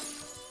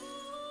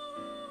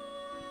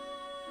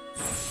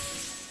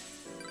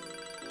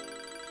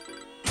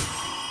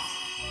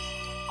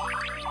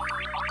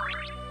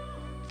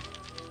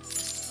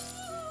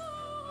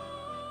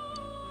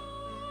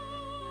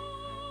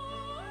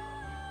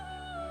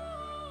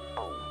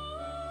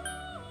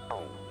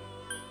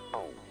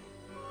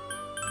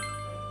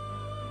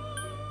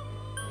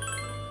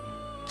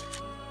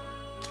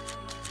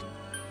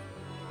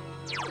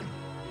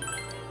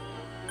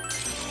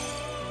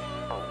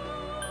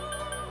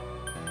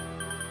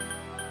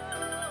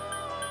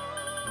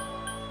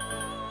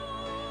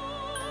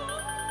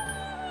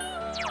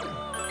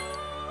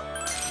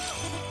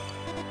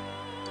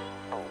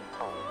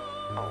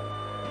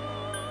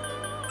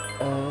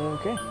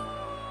 Okay.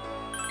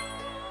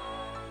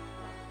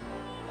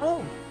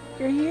 Oh,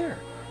 you're here.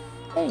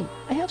 Hey,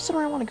 I have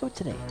somewhere I want to go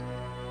today.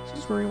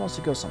 Since Marie wants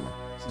to go somewhere.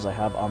 Since I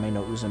have Ame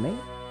no Uzume,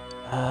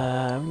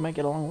 we might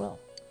get along well.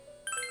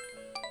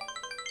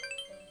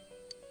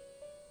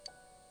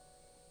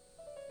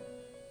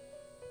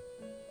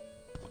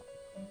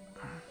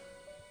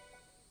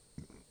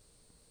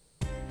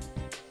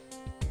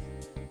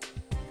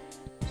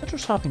 Central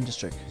Shopping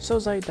District,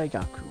 Sozai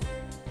Daigaku.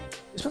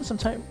 We spent some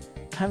time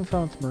having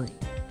fun with Marie.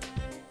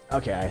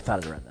 Okay, I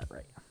thought I read that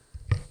right.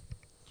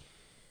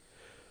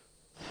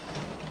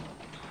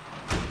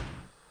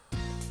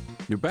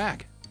 You're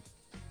back.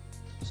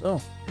 So,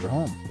 you're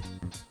home.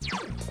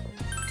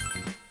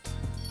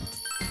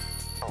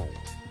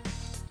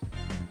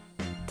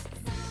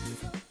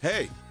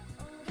 Hey,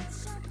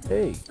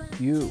 Hey,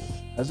 you.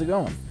 How's it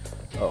going?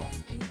 Oh,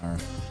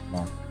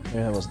 well, maybe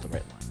that wasn't the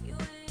right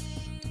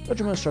line.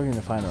 Dojima is struggling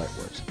to find the right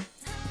words.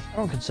 I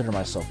don't consider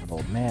myself an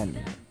old man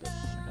yet, but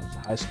when it comes to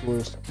high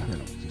schoolers, I don't know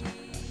what to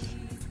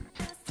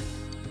talk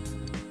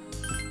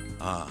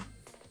about. ah,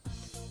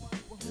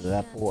 You're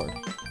that bored.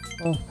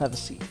 Well, have a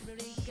seat.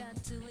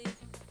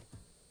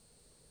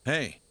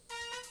 hey,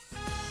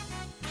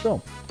 So,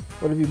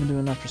 what have you been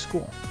doing after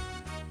school?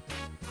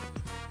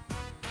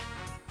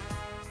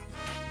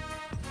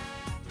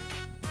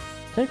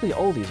 Technically,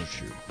 all these are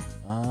true.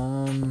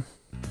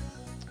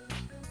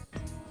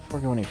 Before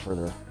we go any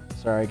further,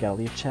 sorry, I gotta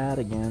leave chat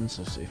again,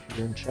 so if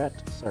you're in chat,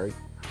 sorry.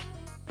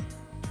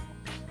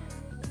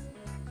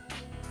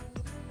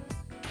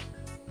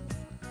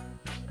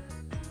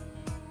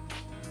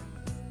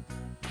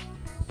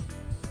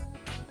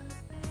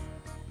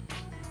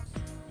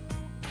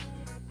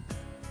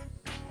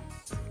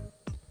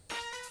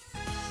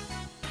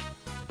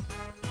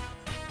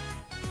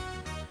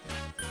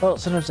 Well,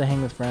 sometimes I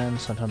hang with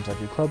friends, sometimes I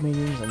do club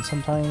meetings, and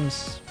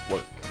sometimes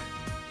work.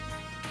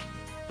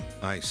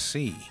 I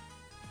see.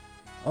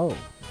 Oh,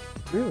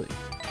 really?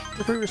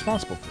 You're pretty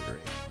responsible for your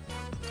age.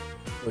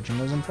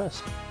 Dojima's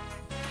impressed.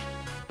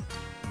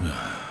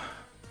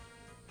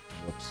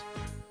 Whoops.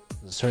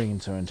 This is turning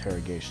into an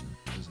interrogation,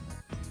 isn't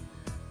it?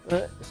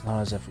 But it's not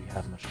as if we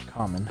have much in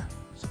common.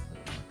 Except for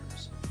the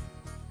markers.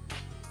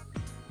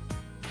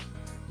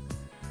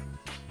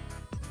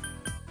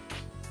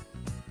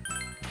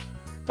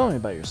 Tell me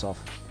about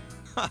yourself.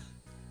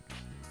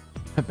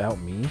 About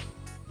me?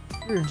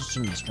 You're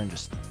interested in the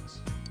strangest things.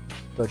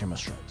 Dojima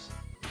shrugs.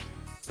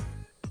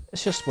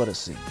 It's just what it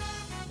seems.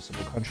 I'm a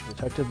simple country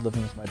detective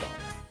living with my daughter.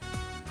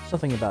 There's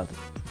nothing about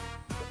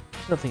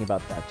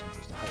that to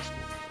interest a high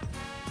school.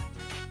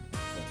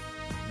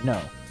 But, no,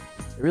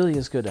 it really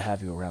is good to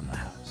have you around the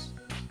house.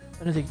 I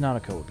didn't think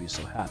Nanako would be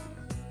so happy.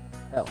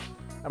 Hell,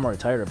 I'm already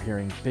tired of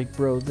hearing Big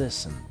Bro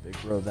this and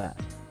Big Bro that.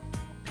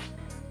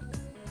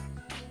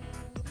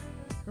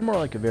 You're more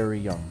like a very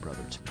young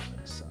brother to me,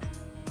 my son.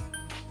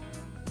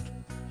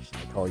 Should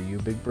I call you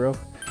Big Bro?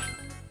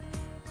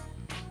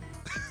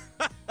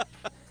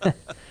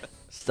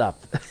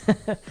 Stop.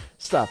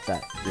 Stop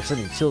that. You're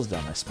sending chills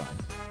down my spine.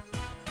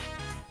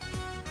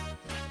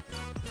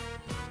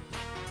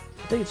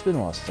 I think it's been a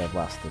while since I've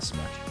laughed this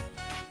much.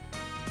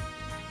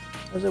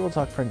 I was able to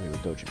talk frankly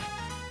with Dojima.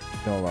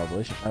 You know, my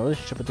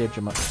relationship with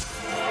Dojima.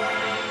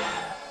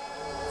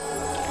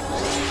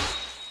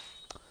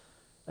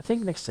 I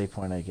think next save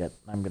point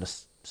I'm gonna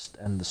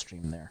end the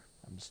stream there.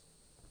 I'm just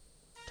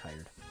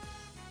tired.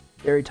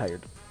 Very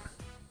tired.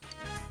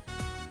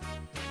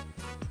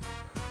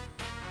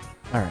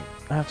 Alright,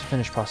 I have to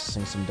finish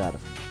processing some data.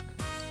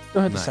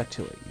 Don't hit the sec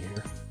too late, you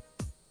hear?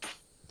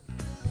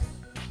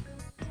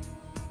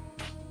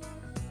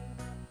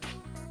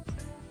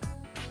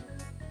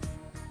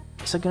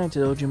 I said goodnight to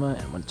Dojima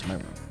and went to my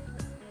room.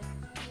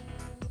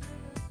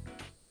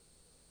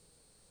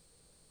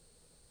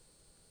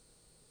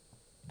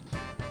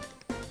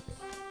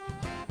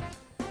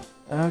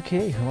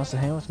 Okay, who wants to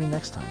hang out with me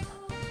next time?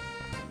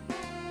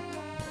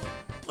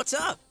 What's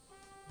up?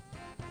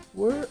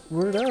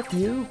 Word up,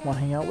 you? Want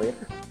to hang out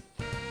later?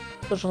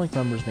 Social Link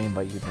members may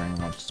invite you during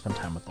lunch to spend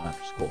time with them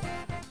after school.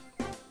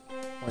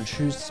 When you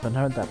choose to spend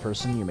time with that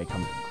person, you may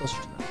come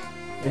closer to them.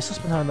 You may still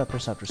spend time with that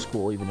person after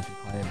school, even if you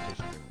decline an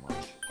invitation during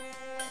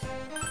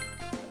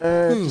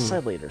lunch.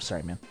 Decide later.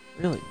 Sorry, man.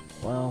 Really?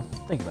 Well,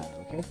 think about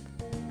it, okay?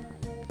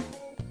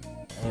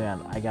 Hey,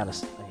 man, I have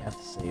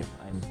to save.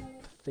 I'm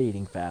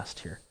fading fast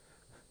here.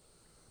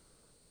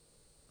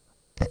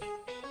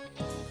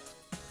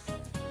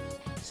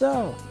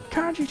 So,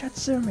 Kanji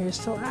Tatsumi is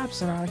still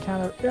absent on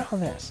account of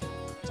illness.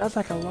 Sounds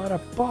like a lot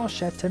of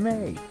bullshit to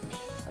me.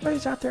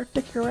 Everybody's out there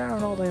dicking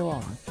around all day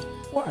long.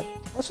 What?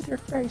 What's with your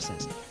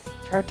faces?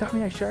 Try to tell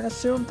me I shouldn't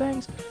assume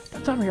things?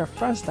 Don't tell me you're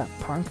friends with that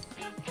punk.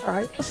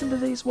 Alright, listen to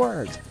these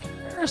words.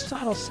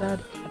 Aristotle said,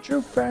 a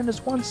true friend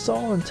is one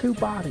soul and two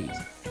bodies.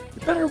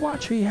 You better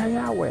watch who you hang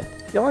out with.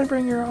 You only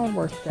bring your own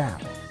worth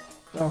down.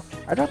 So,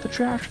 I doubt the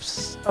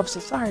trash of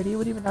society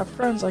would even have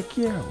friends like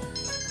you.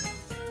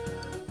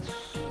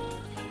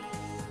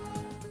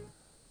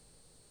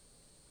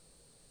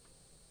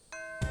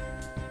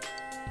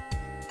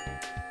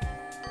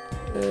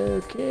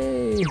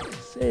 Okay,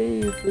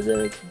 save and then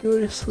I can go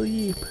to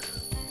sleep.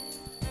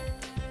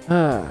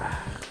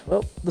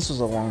 Well, this was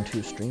a long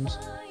 2 streams.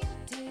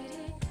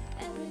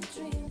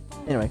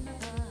 Anyway,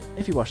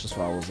 if you watched this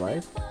while I was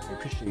live, I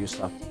appreciate you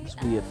stopping. This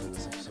will be it for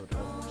this episode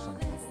of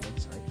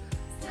sorry.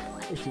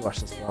 If you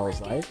watched this while I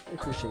was live, I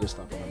appreciate you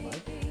stopping by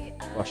live.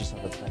 If you watched this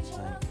on the tonight,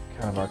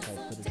 kind of archive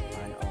footage,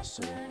 I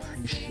also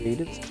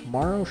appreciate it.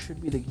 Tomorrow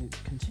should be the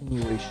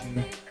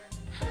continuation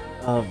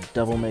of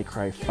Devil May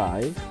Cry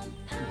 5,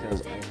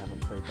 because I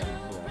haven't played that in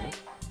forever.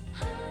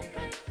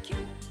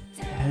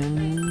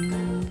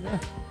 And yeah.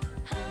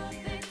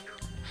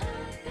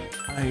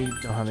 I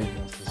don't have anything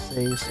else to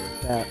say, so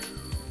with that,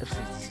 since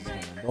this is going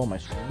to end all my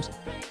streams,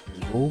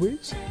 as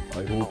always,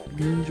 I hope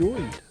you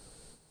enjoyed.